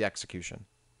happy with the execution.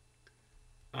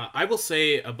 I will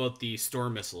say about the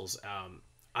storm missiles,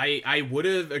 I would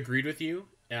have agreed with you,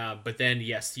 but then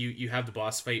yes, you have the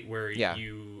boss fight where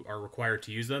you are required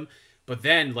to use them, but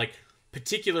then like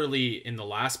particularly in the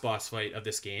last boss fight of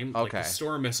this game, like the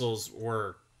storm missiles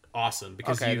were awesome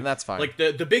because then that's fine. Like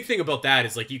the big thing about that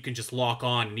is like you can just lock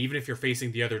on, and even if you're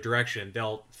facing the other direction,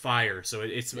 they'll fire. So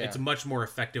it's a much more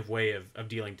effective way of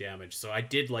dealing damage. So I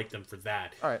did like them for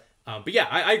that. All right. But yeah,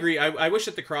 I agree. I wish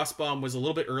that the cross bomb was a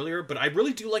little bit earlier, but I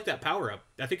really do like that power up.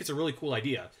 I think it's a really cool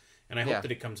idea, and I hope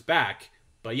that it comes back.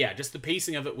 But yeah, just the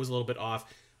pacing of it was a little bit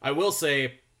off. I will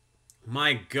say,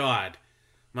 my God,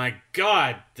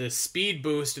 the speed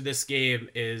boost in this game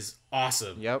is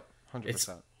awesome. Yep, 100%. It's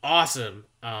awesome.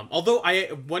 Although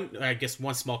I guess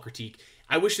one small critique,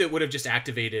 I wish it would have just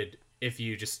activated if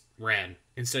you just ran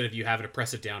instead of you having to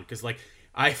press it down, because like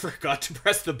I forgot to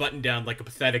press the button down like a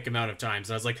pathetic amount of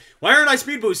times. I was like, why aren't I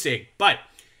speed boosting? But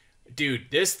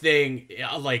dude, this thing,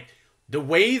 like the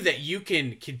way that you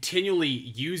can continually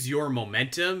use your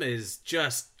momentum is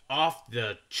just off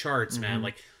the charts, man.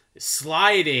 Like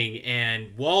sliding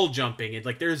and wall jumping, and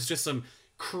like there's just some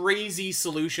crazy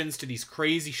solutions to these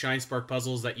crazy Shine Spark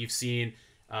puzzles that you've seen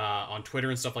on Twitter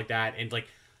and stuff like that, and like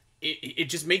it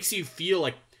just makes you feel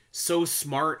like so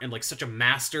smart and like such a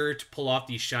master to pull off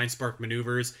these Shine Spark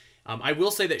maneuvers. I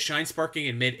will say that shine sparking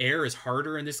in midair is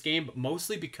harder in this game, but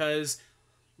mostly because,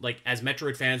 like, as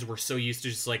Metroid fans, we're so used to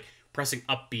just like pressing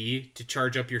up B to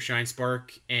charge up your shine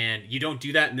spark, and you don't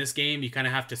do that in this game. You kind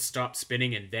of have to stop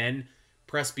spinning and then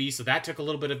press B, so that took a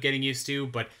little bit of getting used to.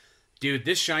 But dude,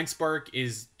 this shine spark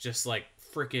is just like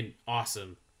freaking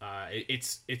awesome.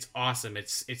 It's awesome.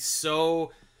 It's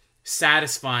so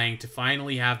satisfying to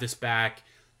finally have this back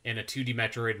in a 2D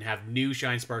Metroid and have new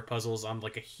shine spark puzzles. I'm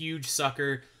like a huge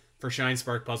sucker for shine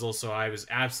spark puzzles, so I was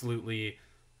absolutely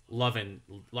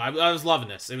I was loving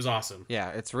this. It was awesome.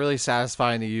 Yeah, it's really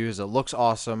satisfying to use. It looks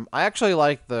awesome. I actually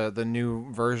like the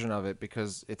new version of it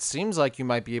because it seems like you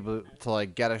might be able to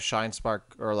like get a shine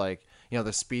spark or like, you know,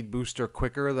 the speed booster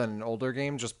quicker than an older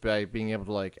game just by being able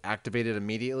to like activate it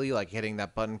immediately, like hitting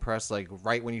that button press like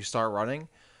right when you start running.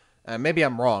 Maybe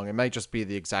I'm wrong. It might just be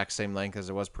the exact same length as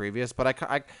it was previous, but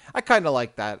I kind of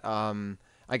like that.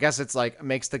 I guess it's like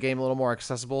makes the game a little more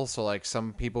accessible. So like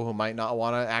some people who might not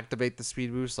want to activate the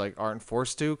speed boost like aren't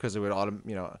forced to because it would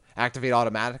activate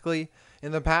automatically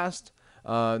in the past.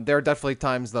 There are definitely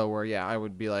times though where I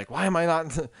would be like, why am I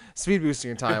not speed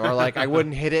boosting in time? Or like I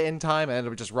wouldn't hit it in time and end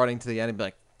up just running to the end and be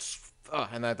like, ugh,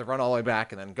 and I have to run all the way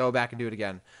back and then go back and do it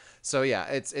again. So yeah,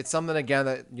 it's something again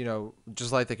that, you know,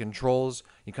 just like the controls,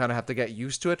 you kind of have to get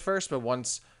used to it first, but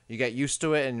once you get used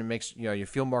to it and it makes, you know, you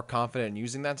feel more confident in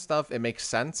using that stuff, it makes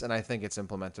sense, and I think it's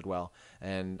implemented well.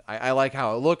 And I like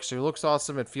how it looks. It looks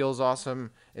awesome. It feels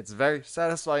awesome. It's very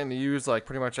satisfying to use like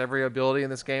pretty much every ability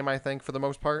in this game, I think, for the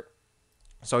most part.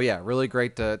 So yeah, really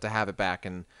great to have it back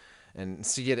and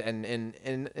see it, and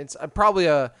it's probably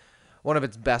one of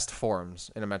its best forms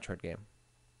in a Metroid game.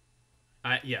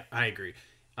 Yeah, I agree.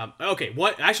 Okay,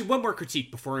 one more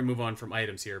critique before we move on from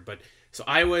items here. But so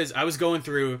I was going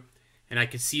through, and I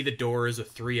could see the doors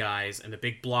with 3 eyes and the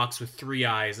big blocks with 3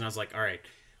 eyes, and I was like, all right,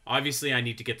 obviously I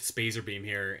need to get the Spazer Beam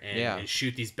here and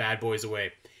shoot these bad boys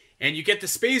away. And you get the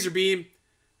Spazer Beam,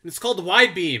 and it's called the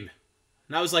Wide Beam,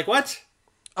 and I was like, what?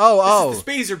 This is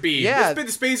the Spazer Beam. Yeah. It's been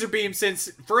the Spazer Beam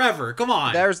since forever. Come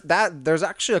on. There's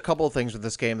actually a couple of things with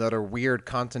this game that are weird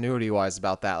continuity-wise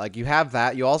about that. Like, you have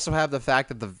that. You also have the fact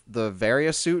that the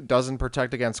Varia suit doesn't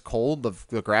protect against cold.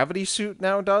 The gravity suit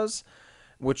now does,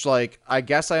 which, like, I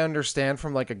guess I understand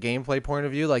from, like, a gameplay point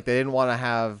of view. Like, they didn't want to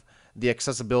have the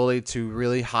accessibility to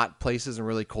really hot places and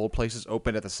really cold places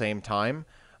open at the same time,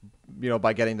 you know,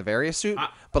 by getting the Varia suit.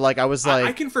 But like,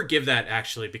 I can forgive that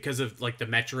actually because of like the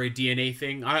Metroid DNA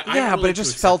thing. But it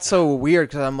just felt so weird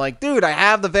because I'm like, dude, I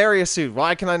have the Varia suit.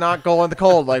 Why can I not go in the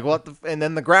cold? Like, what? And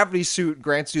then the gravity suit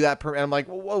grants you that. And I'm like,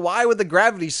 well, why would the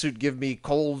gravity suit give me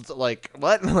cold? Like,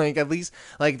 what? Like, at least,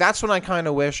 like, that's when I kind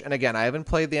of wish. And again, I haven't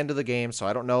played the end of the game, so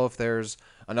I don't know if there's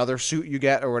another suit you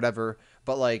get or whatever.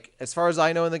 But like, as far as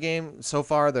I know in the game so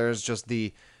far, there's just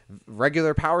the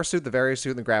regular power suit, the Varia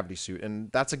suit, and the gravity suit. And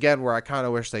that's again where I kind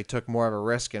of wish they took more of a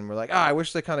risk and were like, I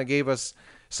wish they kind of gave us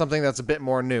something that's a bit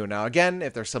more new. Now again,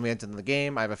 if there's something in the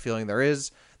game, I have a feeling there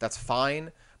is, that's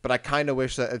fine, but I kind of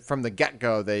wish that from the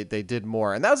get-go they did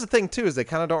more. And that was the thing too, is they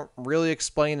kind of don't really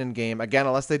explain in game, again,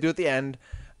 unless they do at the end,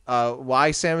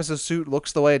 why Samus' suit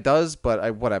looks the way it does,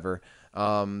 but whatever.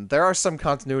 There are some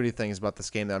continuity things about this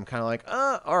game that I'm kind of like,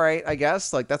 all right, I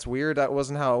guess. Like, that's weird. That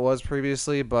wasn't how it was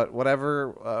previously, but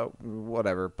whatever.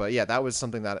 But yeah, that was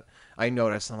something that I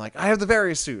noticed. I'm like, I have the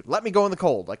Varia suit. Let me go in the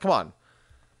cold. Like, come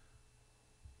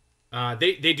on.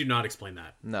 They do not explain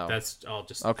that. No. That's, I'll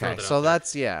just okay. So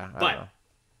that's, But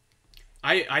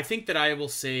I think that I will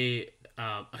say,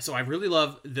 so I really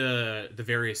love the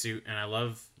Varia suit, and I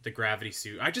love the gravity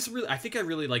suit. I think I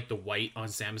really like the white on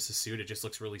Samus' suit. It just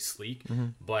looks really sleek. Mm-hmm.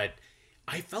 But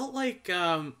I felt like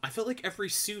every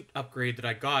suit upgrade that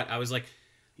I got, I was like,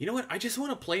 you know what? I just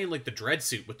want to play in like the Dread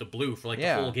suit with the blue for like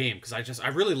the whole game, because I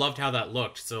really loved how that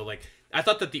looked. So like, I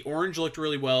thought that the orange looked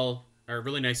really well, or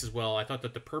really nice as well. I thought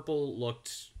that the purple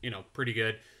looked, you know, pretty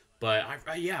good. But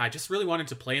I just really wanted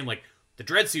to play in like the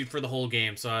Dread suit for the whole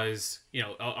game. So I was, you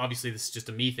know, obviously this is just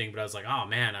a me thing, but I was like, oh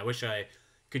man, I wish I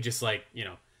could just like, you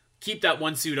know, keep that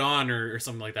one suit on or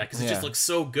something like that, because it just looks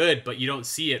so good, but you don't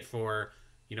see it for,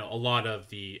 you know, a lot of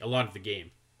the game.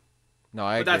 No,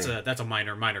 I agree. But that's a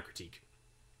minor critique.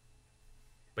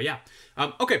 But yeah,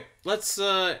 okay, let's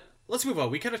move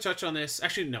on. We kind of touched on this.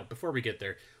 Actually, no. Before we get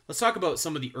there, let's talk about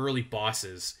some of the early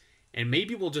bosses, and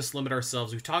maybe we'll just limit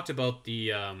ourselves. We've talked about the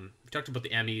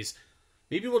Emmys.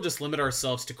 Maybe we'll just limit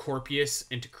ourselves to Corpius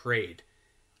and to Kraid.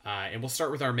 And we'll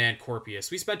start with our man Corpius.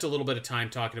 We spent a little bit of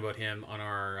time talking about him on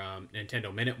our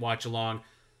Nintendo Minute Watch Along.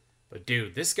 But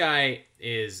dude, this guy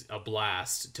is a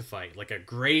blast to fight. Like a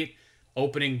great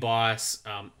opening boss.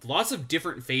 Lots of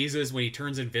different phases when he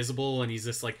turns invisible and he's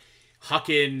this like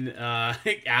hucking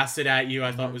acid at you,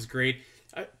 I thought was great.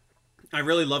 I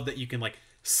really love that you can like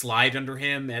slide under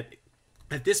him.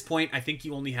 At this point, I think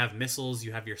you only have missiles,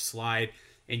 you have your slide,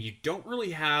 and you don't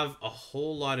really have a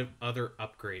whole lot of other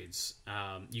upgrades.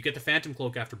 You get the Phantom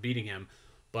Cloak after beating him,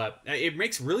 but it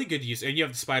makes really good use, and you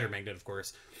have the Spider Magnet, of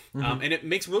course. And it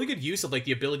makes really good use of like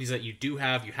the abilities that you do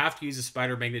have. You have to use a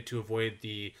Spider Magnet to avoid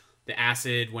the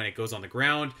acid when it goes on the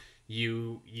ground.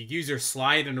 You use your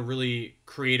slide in a really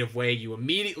creative way. You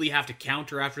immediately have to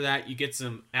counter after that. You get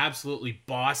some absolutely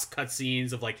boss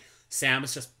cutscenes of like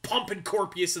Samus just pumping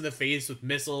Corpius in the face with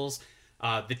missiles.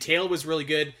 The tail was really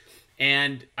good.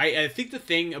 And I think the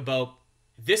thing about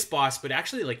this boss, but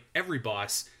actually like every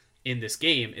boss in this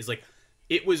game, is like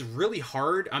it was really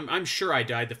hard. I'm sure I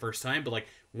died the first time, but like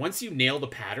once you nail the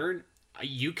pattern,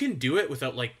 you can do it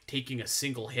without like taking a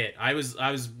single hit. I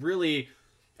was really,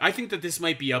 I think that this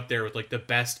might be up there with like the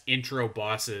best intro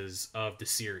bosses of the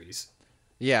series.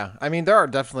 Yeah, I mean, there are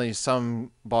definitely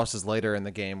some bosses later in the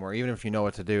game where even if you know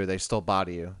what to do, they still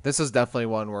body you. This is definitely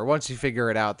one where once you figure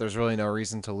it out, there's really no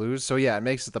reason to lose. So yeah, it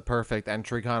makes it the perfect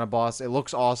entry kind of boss. It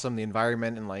looks awesome. The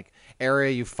environment and like area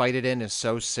you fight it in is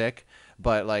so sick.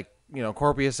 But like, you know,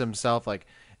 Corpius himself, like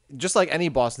just like any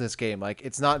boss in this game, like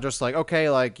it's not just like, okay,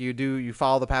 like you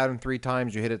follow the pattern 3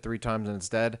 times, you hit it 3 times and it's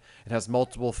dead. It has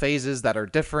multiple phases that are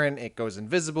different. It goes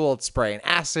invisible, it's spraying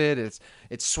acid,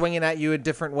 it's swinging at you in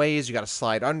different ways. You got to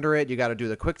slide under it, you got to do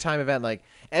the quick time event. Like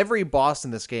every boss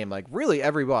in this game, like really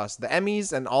every boss, the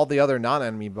enemies and all the other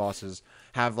non-enemy bosses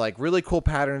have like really cool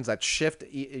patterns that shift,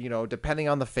 you know, depending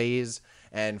on the phase,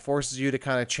 and forces you to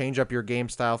kind of change up your game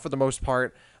style for the most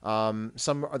part. There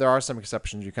are some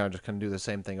exceptions. You kind of just can do the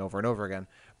same thing over and over again.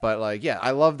 But like, yeah,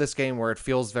 I love this game where it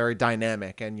feels very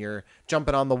dynamic and you're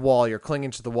jumping on the wall, you're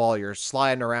clinging to the wall, you're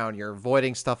sliding around, you're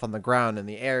avoiding stuff on the ground, in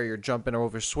the air, you're jumping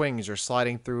over swings, you're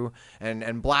sliding through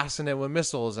and blasting it with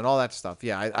missiles and all that stuff.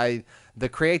 Yeah, I the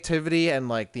creativity and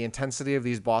like the intensity of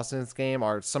these bosses in this game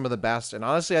are some of the best. And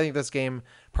honestly, I think this game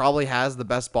probably has the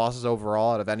best bosses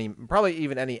overall out of any, probably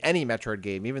even any Metroid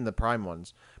game, even the Prime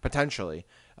ones, potentially.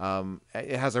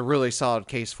 It has a really solid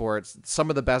case for it. It's some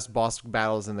of the best boss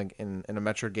battles in a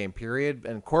Metroid game, period.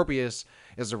 And Corpius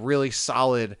is a really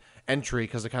solid entry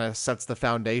because it kind of sets the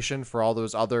foundation for all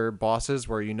those other bosses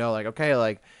where you know, like, okay,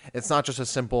 like it's not just a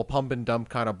simple pump and dump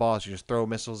kind of boss. You just throw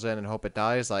missiles in and hope it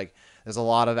dies. Like there's a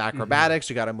lot of acrobatics.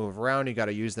 You got to move around. You got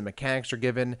to use the mechanics you're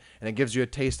given, and it gives you a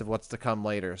taste of what's to come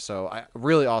later. So,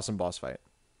 really awesome boss fight.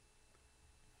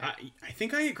 I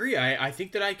think I agree. I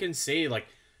think that I can say like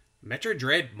Metroid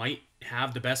Dread might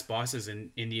have the best bosses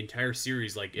in the entire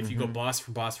series. Like if you go boss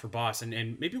for boss for boss,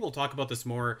 and maybe we'll talk about this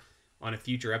more on a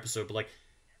future episode, but like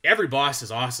every boss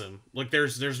is awesome. Like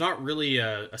there's not really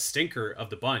a stinker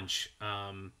of the bunch.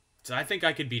 So I think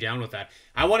I could be down with that.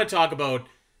 I want to talk about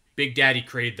Big Daddy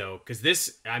Kraid though, because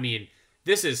this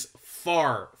is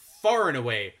far and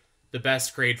away the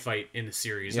best Kraid fight in the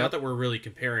series. Yep. Not that we're really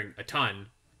comparing a ton,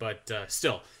 but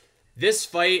still, this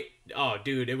fight, oh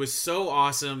dude, it was so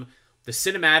awesome. The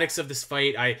cinematics of this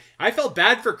fight, I felt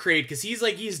bad for Kraid because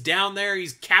he's down there,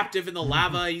 he's captive in the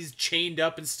lava, he's chained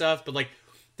up and stuff, but like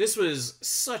this was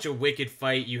such a wicked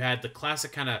fight. You had the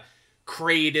classic kind of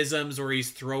Kraidisms where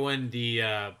he's throwing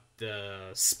the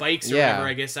spikes or whatever,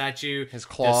 I guess, at you. His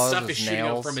claws, the stuff his is shooting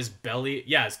nails out from his belly.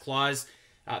 Yeah, his claws.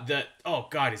 Oh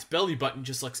god, his belly button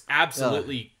just looks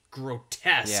absolutely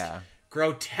grotesque. Yeah,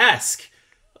 grotesque.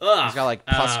 Ugh. He's got like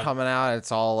pus coming out.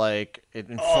 It's all like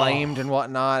inflamed and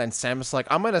whatnot. And Samus like,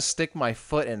 I'm gonna stick my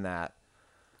foot in that.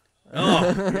 Oh,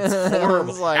 it's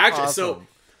horrible. Like, actually, awesome. So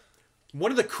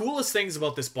one of the coolest things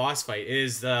about this boss fight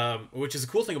is, which is a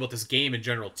cool thing about this game in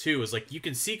general too, is like you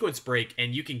can sequence break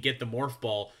and you can get the morph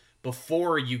ball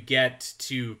before you get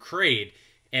to Kraid.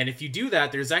 And if you do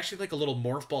that, there's actually like a little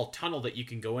morph ball tunnel that you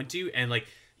can go into, and like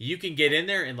you can get in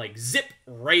there and like zip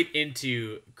right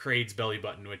into Kraid's belly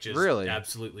button, which is really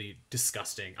absolutely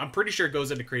disgusting. I'm pretty sure it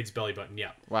goes into Kraid's belly button.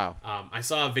 Yeah. Wow. I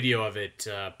saw a video of it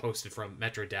posted from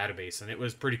Metro Database, and it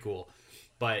was pretty cool.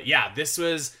 But yeah, this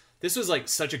was like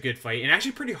such a good fight, and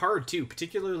actually pretty hard too,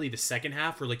 particularly the second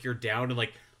half where like you're down and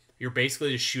like you're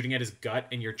basically just shooting at his gut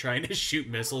and you're trying to shoot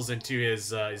missiles into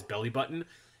his belly button.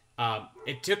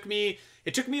 It took me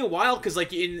a while because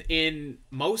like in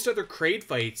most other Kraid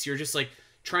fights, you're just like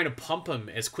trying to pump him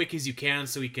as quick as you can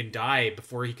so he can die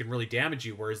before he can really damage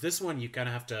you. Whereas this one, you kind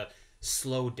of have to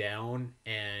slow down,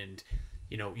 and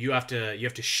you know you have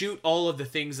to shoot all of the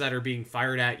things that are being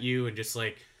fired at you, and just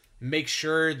like make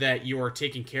sure that you are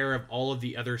taking care of all of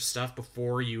the other stuff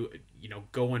before you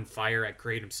go and fire at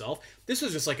Kraid himself. This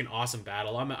was just like an awesome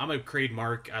battle. I'm a Kraid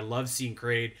mark. I love seeing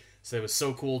Kraid, so it was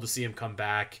so cool to see him come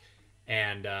back.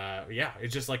 And yeah,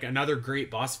 it's just like another great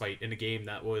boss fight in a game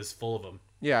that was full of them.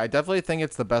 Yeah, I definitely think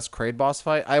it's the best Kraid boss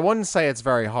fight. I wouldn't say it's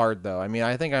very hard though. I mean,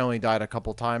 I think I only died a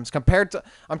couple times compared to.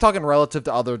 I'm talking relative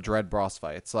to other Dread boss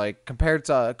fights. Like compared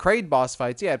to Kraid boss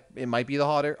fights, yeah, it might be the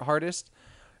hardest.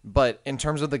 But in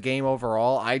terms of the game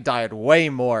overall, I died way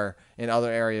more in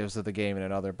other areas of the game and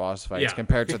in other boss fights Yeah.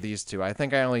 compared to these two. I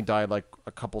think I only died like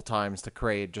a couple times to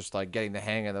Kraid, just like getting the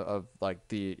hang of like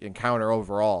the encounter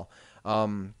overall.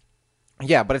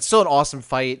 Yeah, but it's still an awesome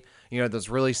fight. You know, there's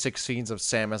really sick scenes of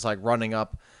Samus like running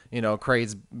up,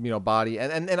 Kraid's, body.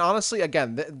 And honestly,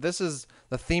 again, this is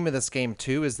the theme of this game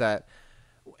too, is that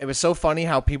it was so funny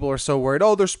how people are so worried.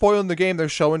 Oh, they're spoiling the game. They're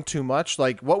showing too much.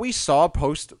 Like what we saw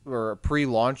post or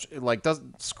pre-launch, like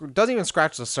doesn't even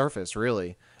scratch the surface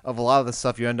really of a lot of the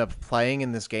stuff you end up playing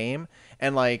in this game.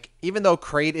 And like even though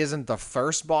Kraid isn't the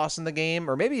first boss in the game,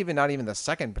 or maybe even not even the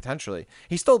second potentially,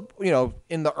 he's still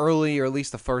in the early or at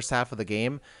least the first half of the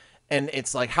game. And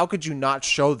it's like, how could you not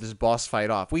show this boss fight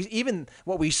off? Even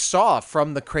what we saw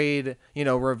from the Kraid,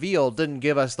 reveal didn't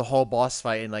give us the whole boss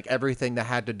fight and like everything that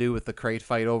had to do with the Kraid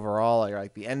fight overall, or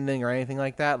like the ending or anything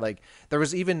like that. Like there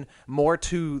was even more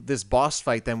to this boss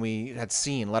fight than we had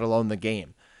seen, let alone the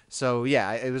game. So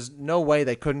yeah, it was no way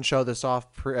they couldn't show this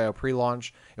off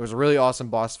pre-launch. It was a really awesome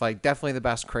boss fight, definitely the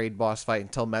best Kraid boss fight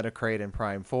until Meta Kraid in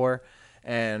Prime 4.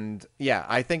 And yeah,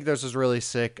 I think this was really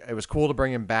sick. It was cool to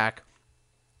bring him back.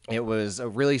 It was a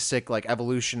really sick like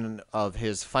evolution of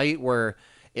his fight where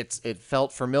it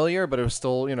felt familiar, but it was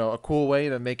still, a cool way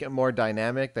to make it more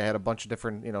dynamic. They had a bunch of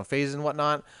different, phases and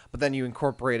whatnot, but then you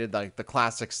incorporated like the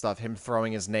classic stuff, him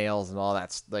throwing his nails and all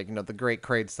that, like, the great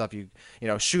Kraid stuff,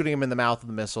 shooting him in the mouth with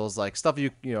the missiles, like stuff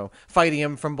fighting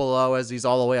him from below as he's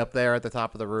all the way up there at the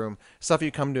top of the room, stuff you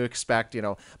come to expect,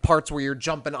 parts where you're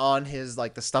jumping on his,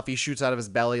 like the stuff he shoots out of his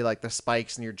belly, like the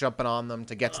spikes, and you're jumping on them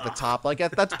to get to the top. Like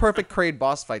that's perfect Kraid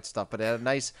boss fight stuff, but it had a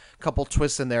nice couple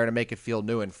twists in there to make it feel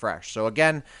new and fresh. So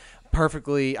again,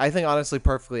 I think honestly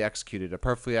perfectly executed. A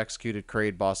perfectly executed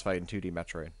Kraid boss fight in 2D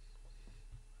Metroid.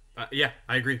 Yeah,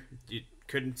 I agree. You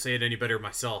couldn't say it any better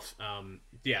myself.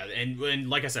 Yeah, and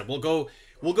like I said, we'll go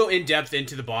in depth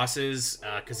into the bosses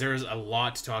because there's a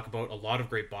lot to talk about. A lot of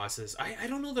great bosses. I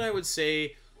don't know that I would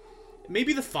say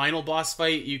maybe the final boss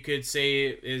fight you could say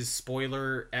is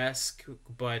spoiler-esque,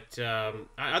 but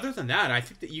other than that, I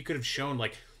think that you could have shown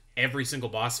like every single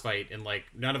boss fight, and like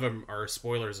none of them are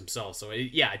spoilers themselves. So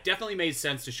it definitely made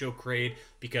sense to show Kraid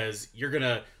because you're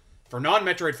gonna, for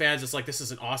non-Metroid fans, it's like this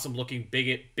is an awesome looking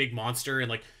big monster, and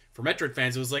like for Metroid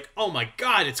fans, it was like, oh my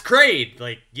god, it's Kraid!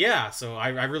 Like yeah, so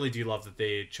I really do love that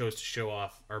they chose to show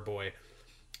off our boy.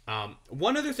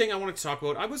 One other thing I wanted to talk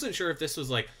about, I wasn't sure if this was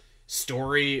like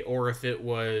story or if it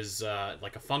was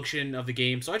like a function of the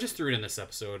game, so I just threw it in this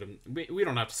episode, and we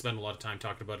don't have to spend a lot of time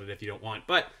talking about it if you don't want,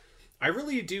 but I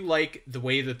really do like the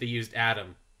way that they used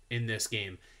Adam in this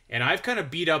game. And I've kind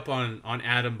of beat up on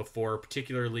Adam before,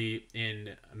 particularly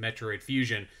in Metroid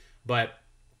Fusion, but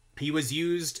he was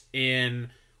used in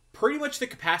pretty much the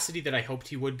capacity that I hoped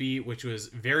he would be, which was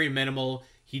very minimal.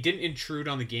 He didn't intrude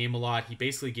on the game a lot. He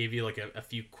basically gave you like a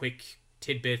few quick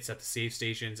tidbits at the save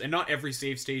stations, and not every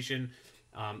save station.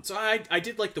 So I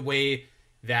did like the way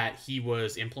that he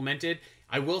was implemented.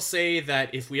 I will say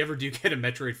that if we ever do get a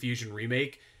Metroid Fusion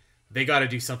remake, they got to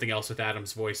do something else with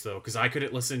Adam's voice, though, because I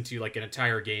couldn't listen to like an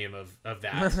entire game of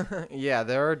that. Yeah,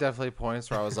 there are definitely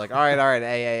points where I was like, all right,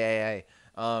 hey.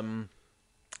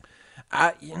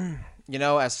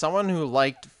 As someone who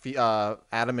liked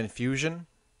Adam in Fusion,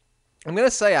 I'm gonna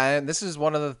say this is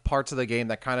one of the parts of the game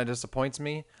that kind of disappoints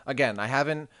me. Again,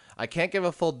 I can't give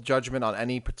a full judgment on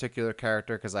any particular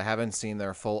character because I haven't seen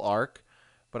their full arc.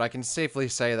 But I can safely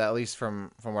say that at least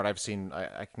from what I've seen,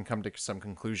 I can come to some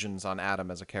conclusions on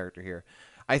Adam as a character here.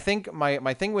 I think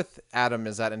my thing with Adam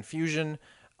is that in Fusion,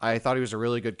 I thought he was a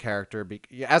really good character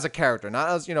as a character, not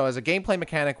as as a gameplay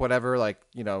mechanic, whatever. Like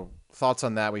thoughts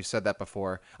on that? We've said that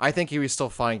before. I think he was still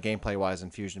fine gameplay wise in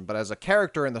Fusion, but as a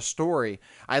character in the story,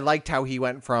 I liked how he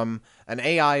went from an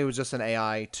AI who was just an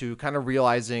AI to kind of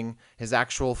realizing his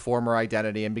actual former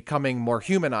identity and becoming more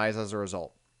humanized as a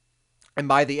result. And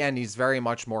by the end, he's very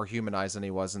much more humanized than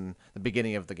he was in the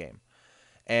beginning of the game.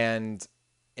 And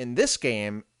in this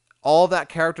game, all that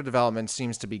character development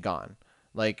seems to be gone.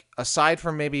 Like, aside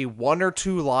from maybe one or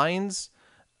two lines,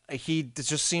 he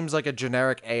just seems like a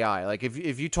generic AI. Like,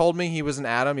 if you told me he was an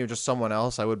Adam, you're just someone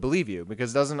else, I would believe you.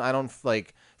 Because I don't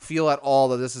feel at all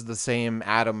that this is the same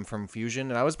Adam from Fusion.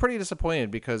 And I was pretty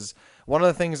disappointed because one of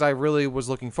the things I really was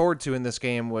looking forward to in this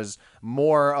game was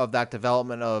more of that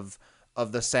development of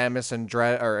of the Samus and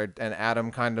Dread or and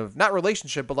Adam kind of not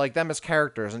relationship, but like them as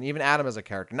characters, and even Adam as a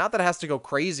character. Not that it has to go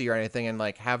crazy or anything, and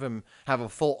like have him have a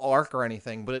full arc or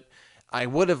anything, but I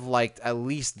would have liked at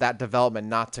least that development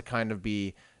not to kind of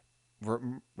be, I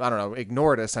don't know,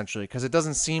 ignored essentially, because it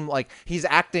doesn't seem like he's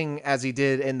acting as he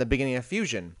did in the beginning of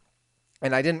Fusion,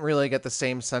 and I didn't really get the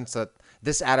same sense that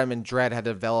this Adam and Dread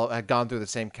had gone through the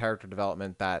same character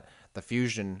development that the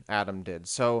Fusion Adam did.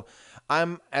 So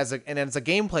as a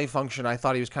gameplay function, I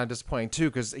thought he was kind of disappointing too,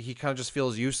 because he kind of just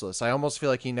feels useless. I almost feel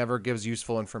like he never gives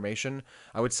useful information.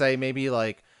 I would say maybe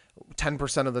like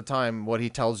 10% of the time what he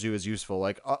tells you is useful.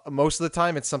 Like most of the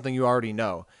time it's something you already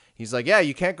know. He's like, yeah,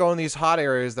 you can't go in these hot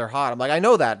areas, they're hot. I'm like, I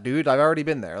know that, dude, I've already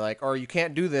been there. Like, or you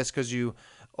can't do this because you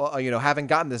haven't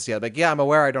gotten this yet. Like, yeah, I'm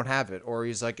aware I don't have it. Or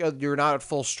he's like, oh, you're not at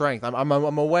full strength. I'm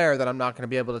aware that I'm not going to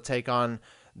be able to take on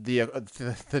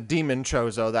the demon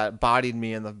Chozo that bodied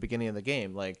me in the beginning of the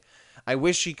game. Like, I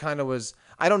wish he kind of was.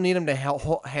 I don't need him to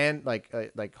hold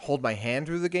my hand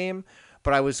through the game,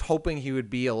 but I was hoping he would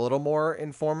be a little more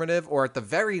informative, or at the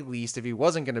very least, if he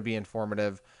wasn't going to be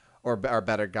informative or a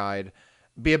better guide,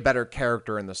 be a better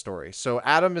character in the story. So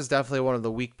Adam is definitely one of the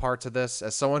weak parts of this.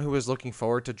 As someone who was looking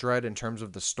forward to Dread in terms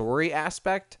of the story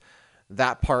aspect,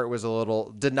 that part was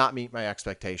did not meet my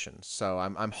expectations. So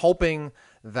I'm hoping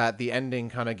that the ending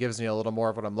kind of gives me a little more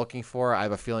of what I'm looking for. I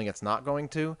have a feeling it's not going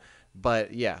to,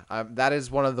 but yeah, that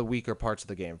is one of the weaker parts of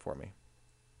the game for me.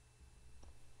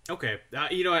 Okay,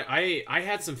 I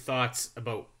had some thoughts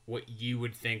about what you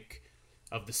would think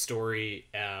of the story,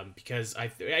 because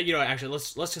actually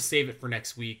let's just save it for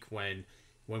next week when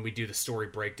we do the story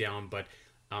breakdown. But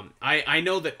I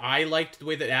know that I liked the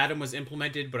way that Adam was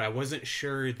implemented, but I wasn't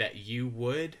sure that you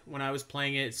would when I was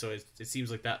playing it. So it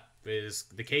seems like that is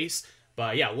the case.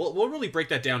 But yeah, we'll really break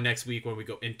that down next week when we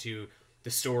go into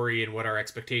the story and what our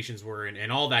expectations were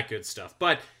and all that good stuff.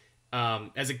 But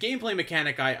as a gameplay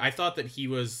mechanic, I thought that he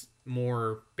was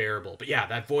more bearable. But yeah,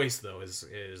 that voice though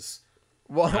is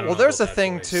well, there's the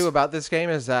thing too about this game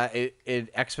is that it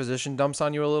exposition dumps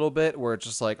on you a little bit, where it's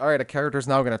just like, all right, a character's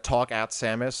now going to talk at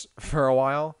Samus for a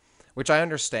while, which I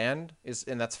understand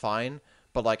and that's fine.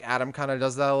 But like Adam kind of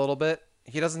does that a little bit.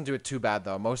 He doesn't do it too bad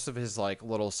though. Most of his like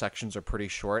little sections are pretty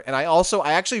short. And I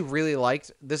actually really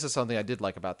liked, this is something I did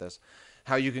like about this,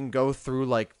 how you can go through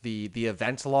like the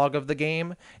event log of the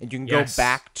game, and you can go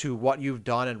back to what you've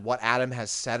done and what Adam has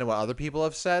said and what other people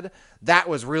have said. That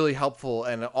was really helpful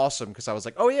and awesome, because I was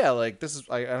like, oh yeah, like this is,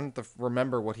 I don't have to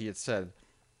remember what he had said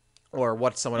or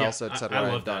what someone else had said or I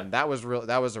had done. That was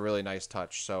a really nice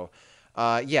touch. So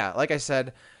yeah, like I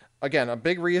said, again, a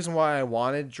big reason why I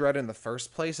wanted Dread in the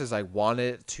first place is I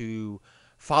wanted to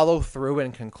follow through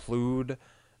and conclude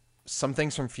some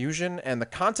things from Fusion, and the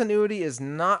continuity is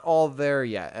not all there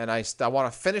yet, and I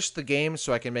want to finish the game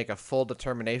so I can make a full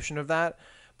determination of that.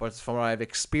 But from what I've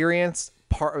experienced,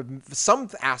 some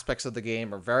aspects of the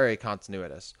game are very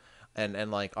continuous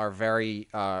and like are very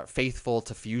faithful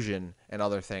to Fusion and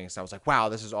other things. And I was like, wow,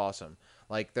 this is awesome.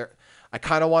 Like I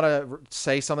kind of want to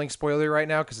say something spoilery right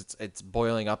now because it's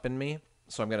boiling up in me,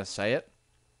 so I'm gonna say it.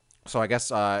 So I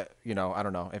guess, I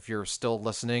don't know if you're still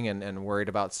listening and worried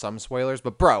about some spoilers,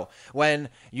 but bro, when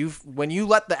you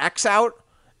let the X out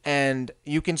and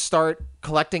you can start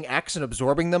collecting X and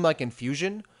absorbing them like in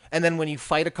Fusion, and then when you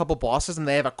fight a couple bosses and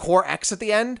they have a core X at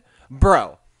the end,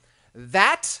 bro,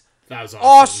 that was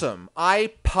awesome.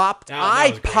 I popped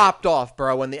off,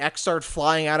 bro, when the X started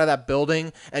flying out of that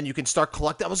building and you can start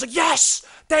collecting. I was like, yes,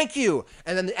 thank you.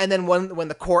 And then when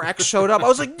the core X showed up, I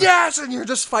was like, yes, and you're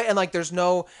just fighting, like there's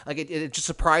no, like it just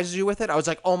surprises you with it. I was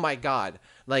like, oh my god,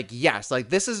 like yes, like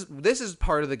this is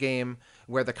part of the game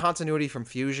where the continuity from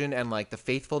Fusion and like the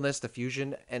faithfulness to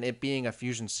Fusion and it being a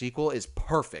Fusion sequel is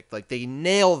perfect. Like they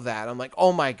nail that. I'm like,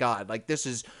 oh my god, like this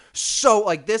is so,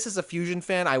 like this is a Fusion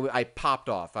fan. I popped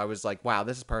off. I was like, wow,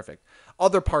 this is perfect.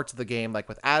 Other parts of the game, like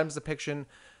with Adam's depiction,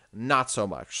 not so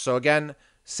much. So again,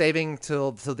 saving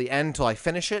till the end till I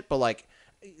finish it. But like,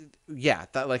 yeah,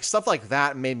 that like stuff like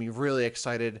that made me really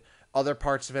excited. Other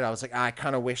parts of it, I was like, I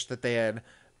kind of wish that they had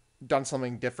done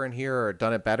something different here or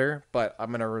done it better, but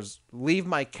I'm gonna leave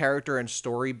my character and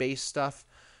story based stuff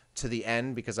to the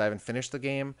end because I haven't finished the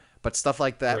game. But stuff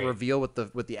like that reveal with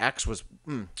the X was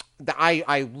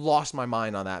I lost my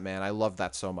mind on that, man. I love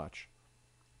that so much.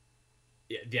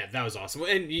 Yeah, that was awesome,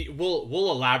 and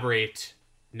we'll elaborate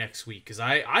next week because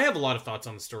I have a lot of thoughts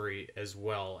on the story as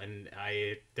well, and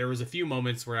there was a few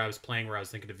moments where I was playing where I was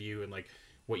thinking of you and like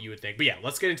what you would think. But yeah,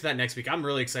 let's get into that next week. I'm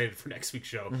really excited for next week's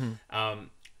show. Mm-hmm.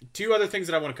 Two other things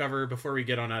that I want to cover before we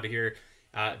get on out of here.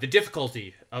 The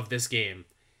difficulty of this game.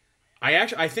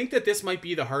 I think that this might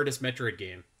be the hardest Metroid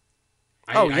game.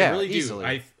 Oh I yeah, really do.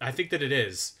 easily. I think that it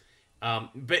is.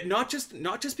 But not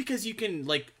just because you can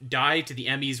like die to the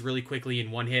Emmys really quickly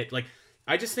in one hit. Like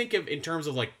I just think of in terms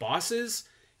of like bosses.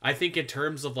 I think in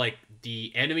terms of like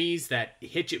the enemies that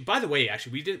hit you. By the way,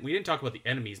 actually, we didn't talk about the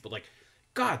enemies, but like,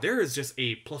 God, there is just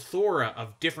a plethora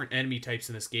of different enemy types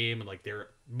in this game, and like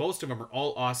most of them are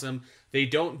all awesome. They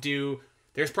don't do.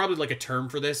 There's probably like a term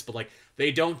for this, but like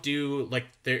they don't do like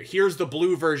here's the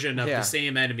blue version of the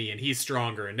same enemy and he's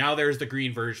stronger, and now there's the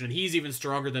green version and he's even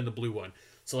stronger than the blue one.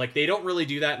 So like they don't really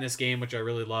do that in this game, which I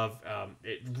really love.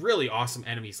 It really awesome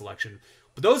enemy selection.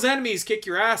 But those enemies kick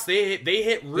your ass. They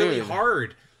hit really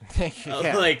hard.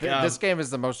 This game is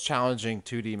the most challenging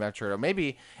 2D Metroid. Or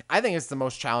maybe I think it's the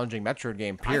most challenging Metroid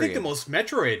game. Period. I think the most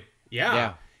Metroid.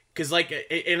 Yeah. Because like,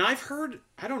 and I've heard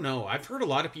a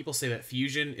lot of people say that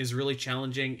Fusion is really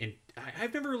challenging, and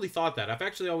I've never really thought that. I've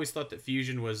actually always thought that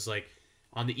Fusion was like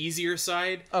on the easier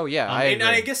side. Oh yeah, and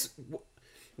I guess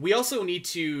we also need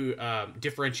to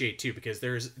differentiate too, because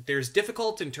there's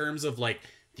difficult in terms of like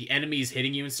the enemies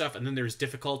hitting you and stuff, and then there's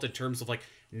difficult in terms of like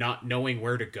not knowing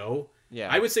where to go. Yeah,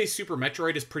 I would say Super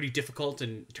Metroid is pretty difficult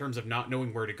in terms of not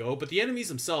knowing where to go, but the enemies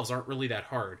themselves aren't really that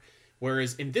hard.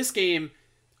 Whereas in this game,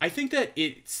 I think that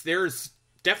there's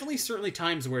definitely certainly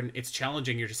times when it's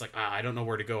challenging. You're just like, I don't know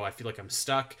where to go. I feel like I'm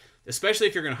stuck, especially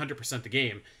if you're going to 100% the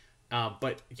game.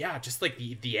 But yeah, just like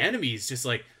the enemies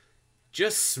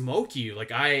just smoke you.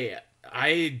 Like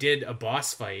I did a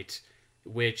boss fight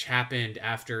which happened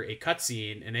after a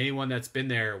cutscene, and anyone that's been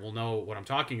there will know what I'm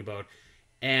talking about.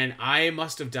 And I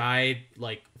must have died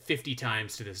like 50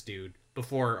 times to this dude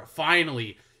before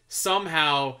finally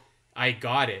somehow I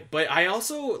got it. But I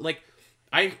also like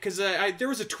because there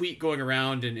was a tweet going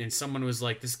around, and someone was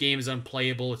like, this game is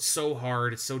unplayable, it's so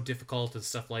hard, it's so difficult, and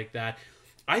stuff like that.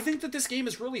 I think that this game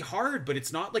is really hard, but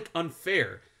it's not like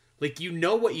unfair. Like, you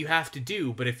know what you have to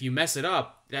do, but if you mess it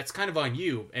up, that's kind of on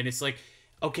you. And it's like,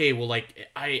 okay, well, like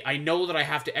I know that I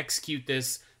have to execute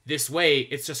this way,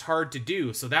 it's just hard to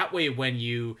do. So that way when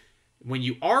you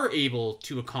are able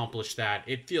to accomplish that,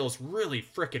 it feels really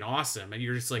freaking awesome, and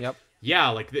you're just like, yep. Yeah,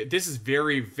 like this is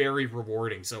very, very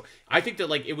rewarding. So I think that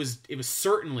like it was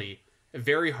certainly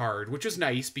very hard, which is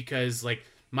nice, because like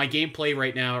my gameplay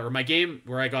right now, or my game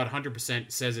where I got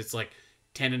 100% says it's like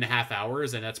 10 and a half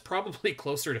hours, and that's probably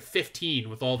closer to 15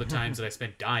 with all the times that I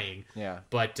spent dying. Yeah.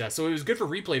 But so it was good for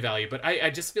replay value, but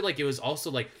I just feel like it was also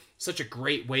like such a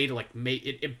great way to like make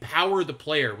it empower the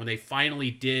player when they finally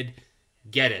did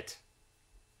get it.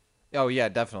 Oh yeah,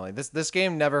 definitely. This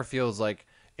game never feels like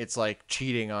it's like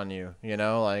cheating on you, you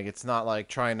know? Like it's not like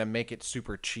trying to make it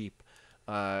super cheap.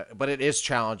 But it is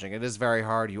challenging. It is very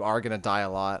hard. You are going to die a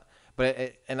lot.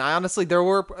 But and I honestly,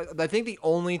 I think the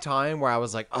only time where I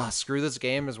was like, oh, screw this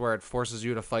game is where it forces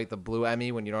you to fight the blue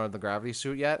Emmy when you don't have the gravity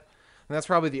suit yet. And that's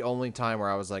probably the only time where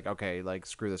I was like, okay, like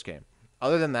screw this game.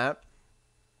 Other than that,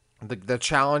 the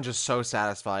challenge is so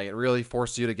satisfying. It really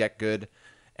forces you to get good.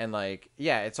 And like,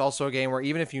 yeah, it's also a game where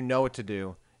even if you know what to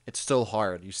do, it's still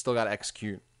hard. You still got to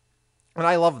execute. And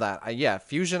I love that.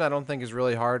 Fusion I don't think is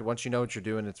really hard. Once you know what you're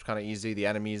doing, it's kind of easy. The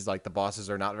enemies, like the bosses,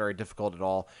 are not very difficult at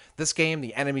all. This game,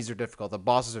 the enemies are difficult. The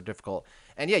bosses are difficult.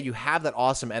 And yeah, you have that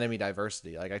awesome enemy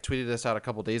diversity. Like I tweeted this out a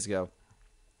couple days ago.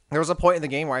 There was a point in the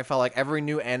game where I felt like every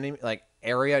new enemy, like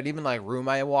area, and even like room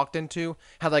I walked into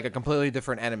had like a completely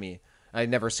different enemy I'd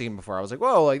never seen before. I was like,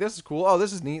 whoa, like this is cool. Oh,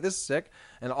 this is neat. This is sick.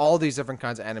 And all these different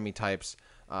kinds of enemy types.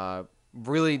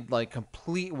 Really like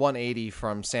complete 180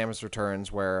 from Samus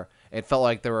Returns, where it felt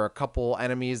like there were a couple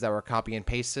enemies that were copy and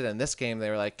pasted. In this game, they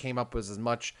were like came up with as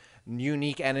much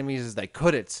unique enemies as they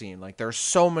could. It seemed like there's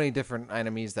so many different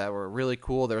enemies that were really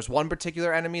cool. There's one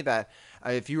particular enemy that,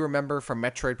 if you remember from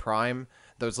Metroid Prime,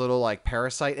 those little like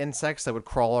parasite insects that would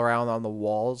crawl around on the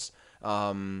walls.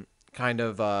 Kind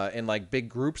of in like big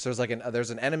groups. There's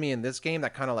an enemy in this game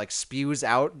that kind of like spews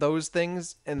out those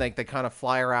things, and like they kind of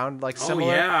fly around like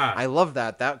similar. Oh yeah, I love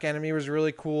that. That enemy was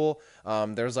really cool.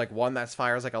 There's like one that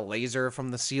fires like a laser from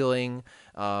the ceiling.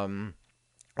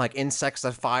 Like insects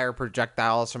that fire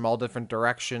projectiles from all different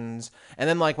directions. And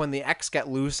then like when the X get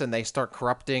loose and they start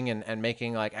corrupting and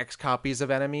making like X copies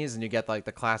of enemies, and you get like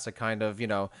the classic kind of,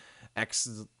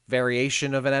 X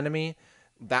variation of an enemy.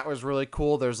 That was really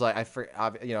cool. There's like,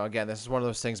 again, this is one of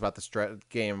those things about this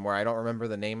game where I don't remember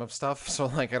the name of stuff. So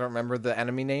like, I don't remember the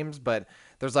enemy names, but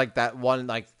there's like that one,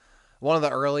 like one of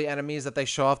the early enemies that they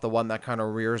show off, the one that kind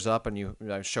of rears up and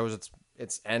shows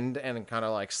its end and kind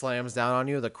of like slams down on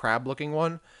you, the crab looking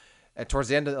one. And towards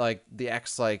the end of like the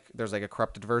X, like there's like a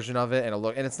corrupted version of it,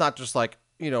 and it's not just like,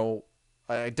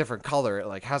 a different color. It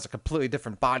like has a completely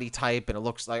different body type, and it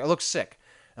looks sick.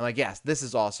 And like, yes, this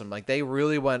is awesome. Like they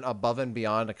really went above and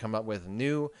beyond to come up with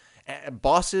new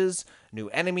bosses, new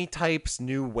enemy types,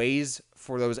 new ways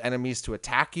for those enemies to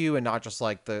attack you, and not just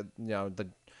like the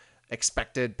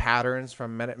expected patterns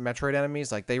from Metroid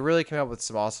enemies. Like, they really came up with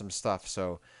some awesome stuff.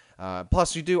 So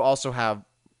plus you do also have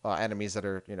enemies that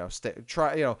are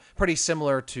pretty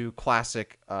similar to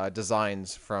classic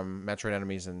designs from Metroid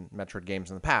enemies and Metroid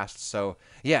games in the past. So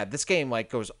yeah, this game like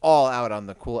goes all out on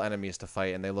the cool enemies to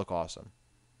fight, and they look awesome.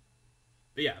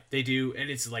 But yeah, they do, and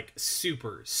it's like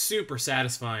super, super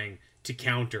satisfying to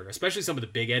counter, especially some of the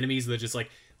big enemies that just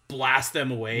like blast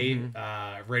them away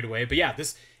right away. But yeah,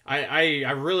 this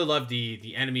I really love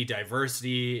the enemy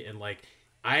diversity, and like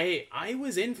I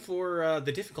was in for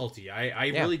the difficulty. I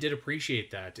really did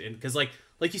appreciate that, and because like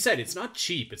you said, it's not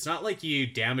cheap. It's not like you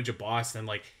damage a boss and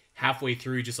like halfway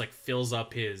through he just like fills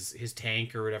up his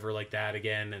tank or whatever like that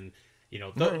again, and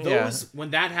those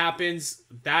when that happens,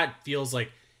 that feels like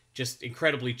just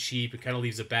incredibly cheap. It kind of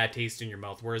leaves a bad taste in your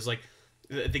mouth. Whereas like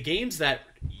the games that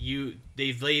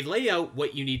they lay out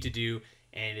what you need to do,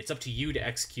 and it's up to you to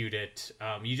execute it.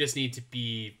 You just need to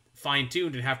be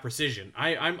fine-tuned and have precision.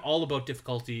 I'm all about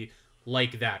difficulty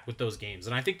like that with those games,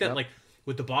 and I think that like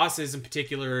with the bosses in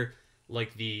particular,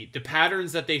 like the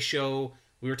patterns that they show,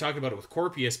 we were talking about it with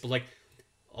Corpius, but like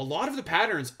a lot of the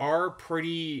patterns are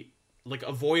pretty like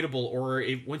avoidable, or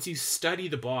once you study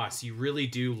the boss, you really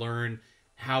do learn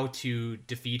how to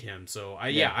defeat him. So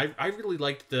I really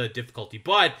liked the difficulty,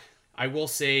 but I will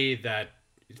say that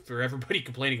for everybody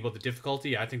complaining about the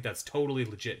difficulty, I think that's totally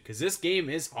legit, because this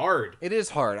game is hard. It is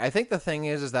hard. I think the thing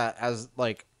is that as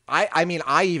like I mean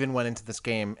I even went into this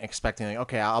game expecting like,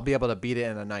 okay, I'll be able to beat it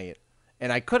in a night,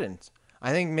 and I couldn't.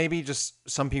 I think maybe just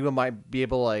some people might be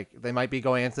able, like, they might be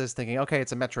going into this thinking, okay,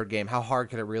 it's a Metroid game, how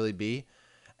hard could it really be?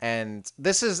 And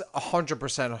this is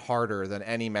 100% harder than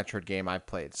any Metroid game I've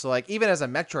played. So, like, even as a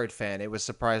Metroid fan, it was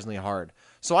surprisingly hard.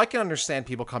 So I can understand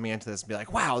people coming into this and be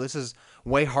like, wow, this is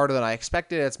way harder than I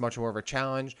expected. It's much more of a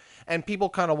challenge. And people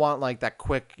kind of want, like, that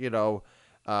quick,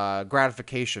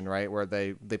 gratification, right? Where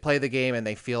they play the game and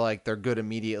they feel like they're good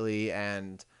immediately,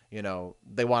 and,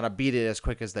 they want to beat it as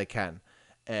quick as they can.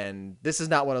 And this is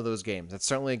not one of those games. It's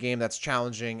certainly a game that's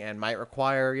challenging and might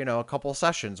require, a couple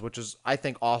sessions, which is, I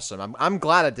think, awesome. I'm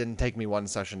glad it didn't take me one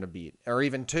session to beat, or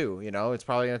even two. It's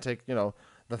probably going to take,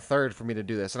 the third for me to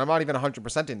do this. And I'm not even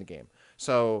 100% in the game.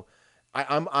 So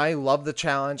I love the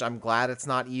challenge. I'm glad it's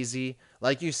not easy.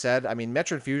 Like you said, I mean,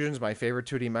 Metroid Fusion is my favorite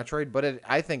 2D Metroid, but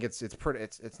I think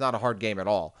it's not a hard game at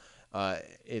all.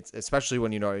 It's especially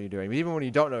when you know what you're doing. But even when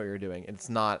you don't know what you're doing, it's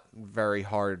not very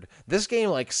hard. This game,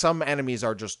 like, some enemies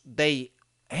are just, they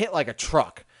hit like a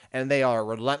truck, and they are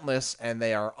relentless, and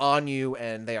they are on you,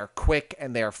 and they are quick,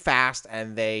 and they are fast,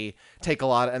 and they take a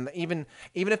lot. And even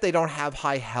if they don't have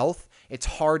high health, it's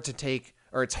hard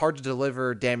to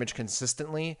deliver damage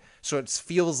consistently. So it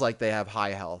feels like they have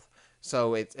high health.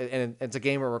 So it's a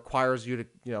game that requires you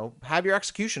to, have your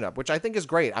execution up, which I think is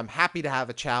great. I'm happy to have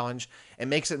a challenge. It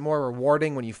makes it more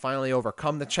rewarding when you finally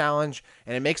overcome the challenge,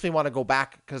 and it makes me want to go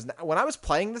back, because when I was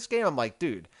playing this game, I'm like,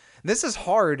 dude, this is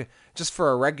hard just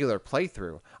for a regular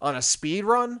playthrough. On a speed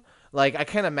run, like, I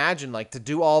can't imagine, like, to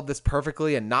do all of this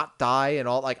perfectly and not die and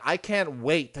all. Like, I can't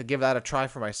wait to give that a try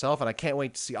for myself, and I can't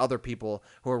wait to see other people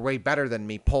who are way better than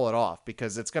me pull it off,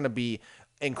 because it's going to be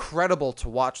incredible to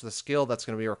watch the skill that's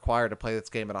going to be required to play this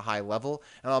game at a high level.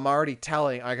 And I can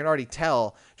already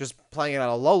tell just playing it at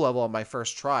a low level on my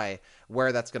first try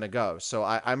where that's going to go. So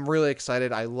I'm really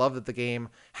excited. I love that the game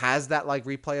has that, like,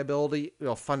 replayability,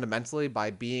 fundamentally, by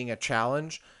being a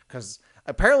challenge, because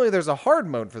apparently there's a hard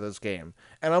mode for this game.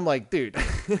 And I'm like, dude,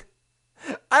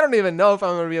 I don't even know if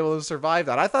I'm going to be able to survive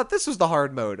that. I thought this was the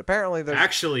hard mode. Apparently there's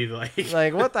actually,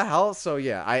 like what the hell? So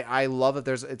yeah, I love that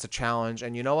it's a challenge.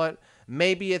 And you know what?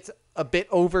 Maybe it's a bit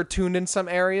over-tuned in some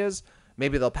areas.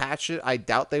 Maybe they'll patch it. I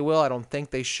doubt they will. I don't think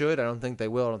they should. I don't think they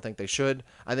will. I don't think they should.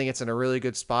 I think it's in a really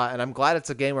good spot, and I'm glad it's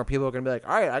a game where people are going to be like,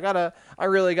 all right, I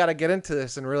really got to get into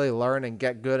this and really learn and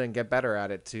get good and get better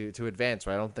at it to advance.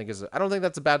 Right? I don't think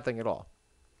that's a bad thing at all.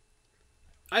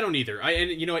 I don't either.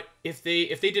 And you know what? If they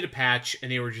did a patch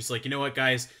and they were just like, you know what,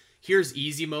 guys, here's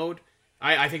easy mode,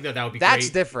 I think that would be great. That's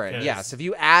different. Yes, if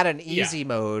you add an easy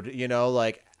mode,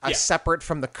 like separate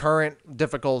from the current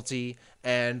difficulty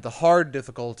and the hard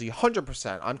difficulty,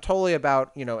 100%. I'm totally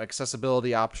about,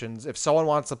 accessibility options. If someone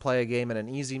wants to play a game in an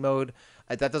easy mode,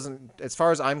 that doesn't, as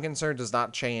far as I'm concerned, does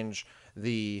not change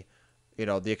the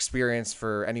experience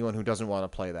for anyone who doesn't want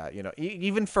to play that.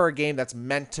 Even for a game that's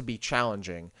meant to be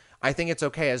challenging, I think it's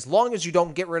okay as long as you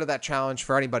don't get rid of that challenge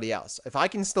for anybody else. If I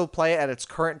can still play it at its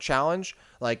current challenge,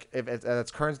 like if at its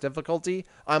current difficulty,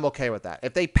 I'm okay with that.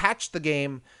 If they patched the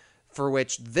game for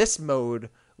which this mode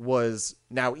was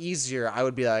now easier, I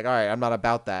would be like, all right, I'm not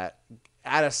about that,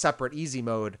 add a separate easy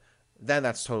mode, then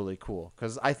that's totally cool.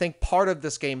 Because I think part of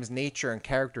this game's nature and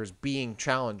characters being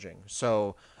challenging.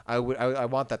 So I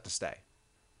want that to stay.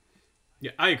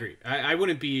 Yeah, I agree. I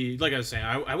wouldn't be, like I was saying,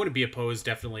 I wouldn't be opposed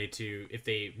definitely to if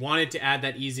they wanted to add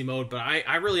that easy mode, but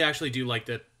I really actually do like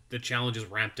that the challenges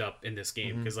ramped up in this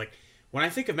game, because like when I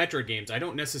think of Metroid games, I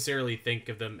don't necessarily think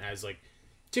of them as like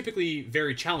typically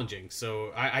very challenging.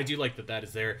 So I do like that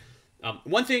is there.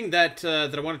 One thing that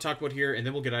I want to talk about here, and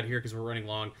then we'll get out of here because we're running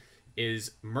long,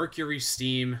 is Mercury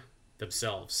Steam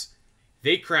themselves.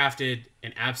 They crafted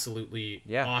an absolutely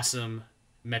awesome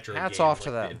Metroid Hats game. off to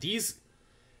them.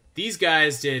 These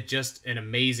guys did just an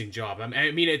amazing job.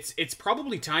 I mean, it's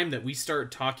probably time that we start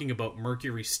talking about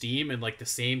Mercury Steam in like the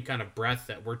same kind of breath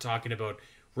that we're talking about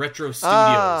Retro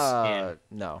Studios.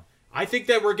 No. I think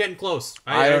that we're getting close.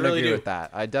 I don't really agree do. with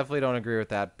that. I definitely don't agree with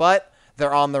that. But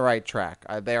they're on the right track.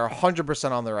 They are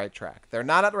 100% on the right track. They're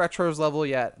not at Retro's level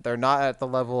yet. They're not at the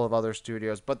level of other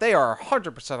studios, but they are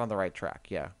 100% on the right track.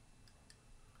 Yeah.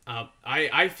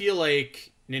 I feel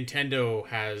like Nintendo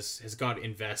has got to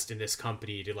invest in this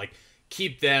company to like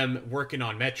keep them working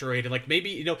on Metroid, and like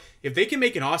maybe, you know, if they can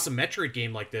make an awesome Metroid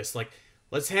game like this, like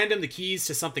let's hand them the keys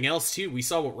to something else too. We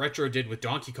saw what Retro did with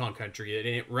Donkey Kong Country, and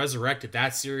it resurrected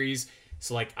that series.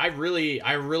 So like I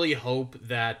really hope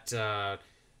that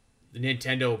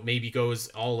Nintendo maybe goes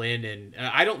all in, and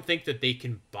I don't think that they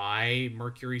can buy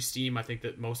Mercury Steam. I think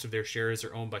that most of their shares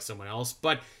are owned by someone else,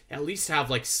 but at least have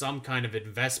like some kind of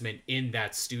investment in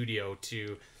that studio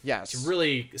to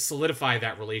really solidify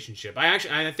that relationship.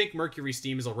 I think Mercury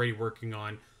Steam is already working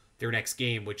on their next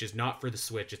game, which is not for the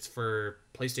Switch. It's for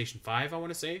PlayStation 5, I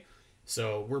want to say.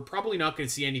 So we're probably not going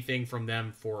to see anything from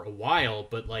them for a while,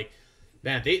 but like,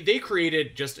 man, they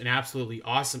created just an absolutely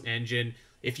awesome engine.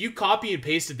 If you copy and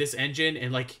pasted this engine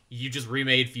and like you just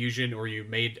remade Fusion, or you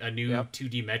made a new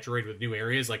 2D Metroid with new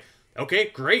areas, like, okay,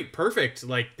 great, perfect.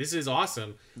 Like, this is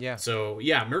awesome. Yeah. So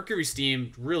yeah, Mercury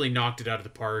Steam really knocked it out of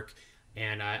the park,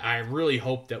 and I really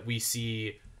hope that we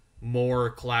see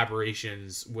more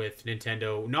collaborations with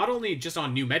Nintendo, not only just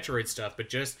on new Metroid stuff, but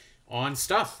just on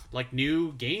stuff like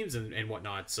new games and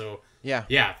whatnot. So yeah,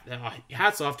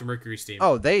 hats off to Mercury Steam.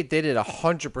 Oh, they did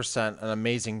 100% an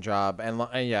amazing job, and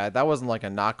yeah, that wasn't like a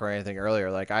knock or anything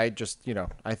earlier. Like I just, you know,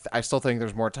 I still think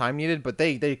there's more time needed, but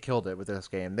they killed it with this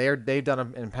game. They've done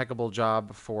an impeccable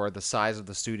job for the size of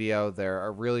the studio. They're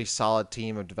a really solid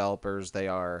team of developers. They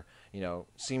are, you know,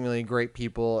 seemingly great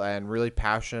people and really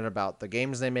passionate about the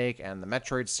games they make and the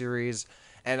Metroid series.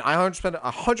 And I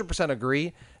 100%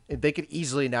 agree. They could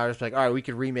easily now just be like, all right, we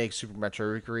could remake Super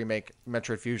Metroid, we could remake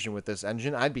Metroid Fusion with this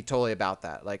engine. I'd be totally about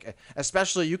that. Like,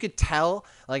 especially you could tell,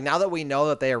 like, now that we know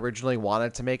that they originally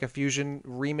wanted to make a Fusion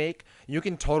remake, you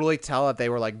can totally tell that they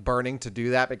were like burning to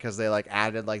do that, because they like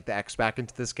added like the X back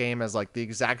into this game as like the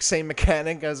exact same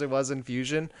mechanic as it was in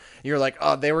Fusion. You're like,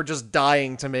 oh, they were just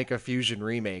dying to make a Fusion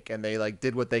remake, and they like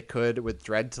did what they could with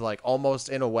Dread to like almost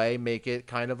in a way make it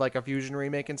kind of like a Fusion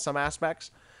remake in some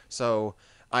aspects. So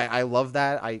I love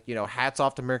that. Hats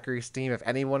off to Mercury Steam. If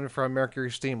anyone from Mercury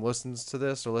Steam listens to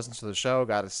this or listens to the show,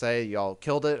 gotta say, y'all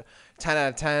killed it. 10 out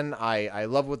of 10. I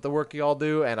love what the work y'all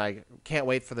do, and I can't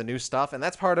wait for the new stuff. And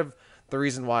that's part of the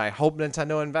reason why I hope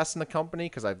Nintendo invests in the company,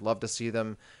 because I'd love to see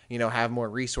them, you know, have more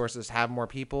resources, have more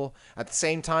people. At the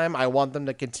same time, I want them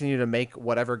to continue to make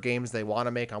whatever games they want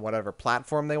to make on whatever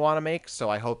platform they want to make. So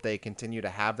I hope they continue to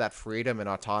have that freedom and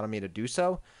autonomy to do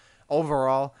so.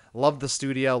 Overall, love the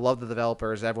studio, love the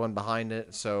developers, everyone behind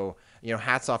it. So, you know,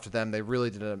 hats off to them. They really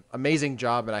did an amazing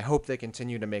job, and I hope they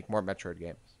continue to make more Metroid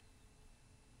games.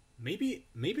 Maybe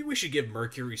we should give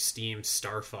Mercury Steam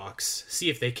Star Fox. See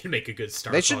if they can make a good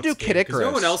Star They Fox should do game, Kid 'cause Icarus.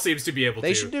 no one else seems to be able to.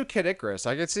 They should do Kid Icarus.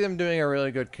 I could see them doing a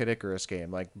really good Kid Icarus game.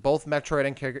 Like, both Metroid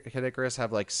and Kid Icarus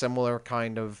have like similar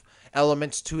kind of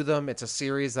elements to them. It's a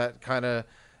series that kind of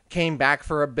came back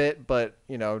for a bit, but,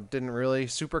 you know, didn't really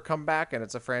super come back, and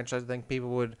it's a franchise I think people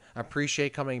would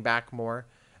appreciate coming back more.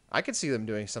 I could see them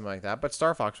doing something like that, but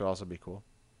Star Fox would also be cool.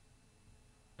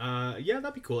 Yeah,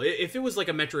 that'd be cool if it was like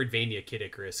a Metroidvania Kid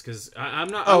Icarus, because I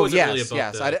wasn't really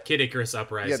about the Kid Icarus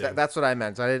Uprising. Yeah, that's what I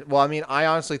meant. I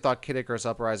honestly thought Kid Icarus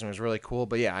Uprising was really cool,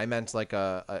 but yeah, I meant like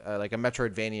a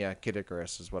Metroidvania Kid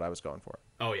Icarus is what I was going for.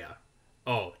 Oh yeah,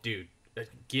 oh dude,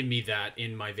 give me that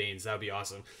in my veins. That would be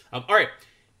awesome. All right.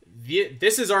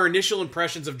 This is our initial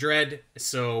impressions of Dread,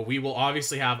 so we will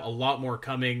obviously have a lot more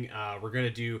coming. We're going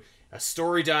to do a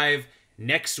story dive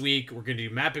next week. We're going to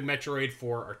do Mapping Metroid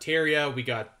for Arteria. We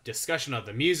got discussion of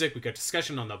the music. We got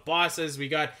discussion on the bosses. We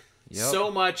got so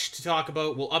much to talk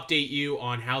about. We'll update you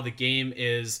on how the game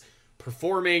is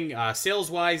performing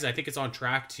sales-wise. I think it's on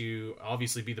track to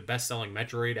obviously be the best-selling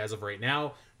Metroid as of right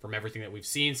now from everything that we've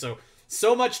seen. So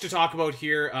so much to talk about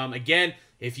here. Again,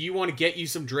 if you want to get you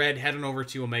some Dread, head on over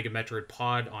to Omega Metroid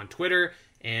Pod on Twitter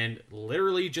and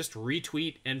literally just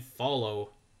retweet and follow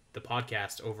the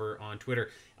podcast over on Twitter.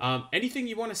 Anything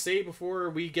you want to say before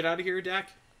we get out of here,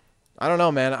 Dak? I don't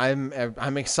know, man.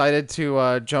 I'm excited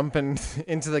to jump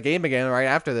into the game again right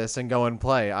after this and go and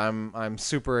play. I'm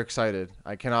super excited.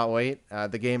 I cannot wait.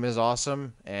 The game is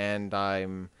awesome, and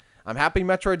I'm happy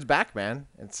Metroid's back, man.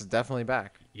 It's definitely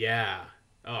back. Yeah.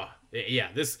 Oh, yeah.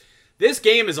 This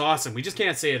game is awesome. We just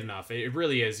can't say it enough. It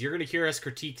really is. You're gonna hear us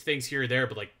critique things here or there,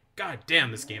 but like, god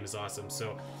damn, this game is awesome.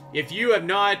 So if you have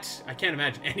not, I can't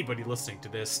imagine anybody listening to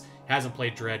this hasn't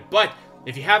played Dread. But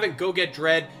if you haven't, go get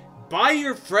Dread. Buy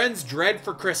your friends Dread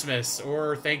for Christmas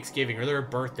or Thanksgiving or their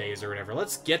birthdays or whatever.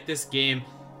 Let's get this game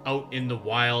out in the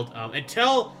wild.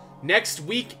 Until next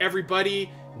week, everybody,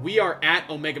 we are at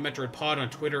Omega Metroid Pod on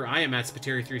Twitter. I am at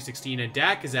Spiteri316 and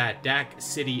Dak is at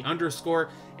DakCity_.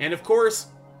 And of course,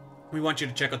 we want you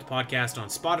to check out the podcast on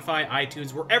Spotify,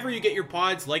 iTunes, wherever you get your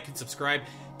pods. Like and subscribe.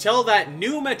 Tell that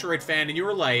new Metroid fan in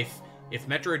your life, if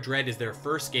Metroid Dread is their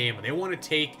first game and they want to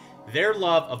take their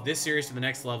love of this series to the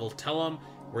next level, tell them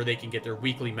where they can get their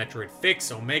weekly Metroid fix,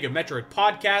 Omega Metroid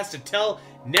Podcast. Until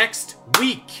next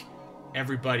week,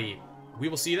 everybody, we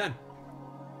will see you then.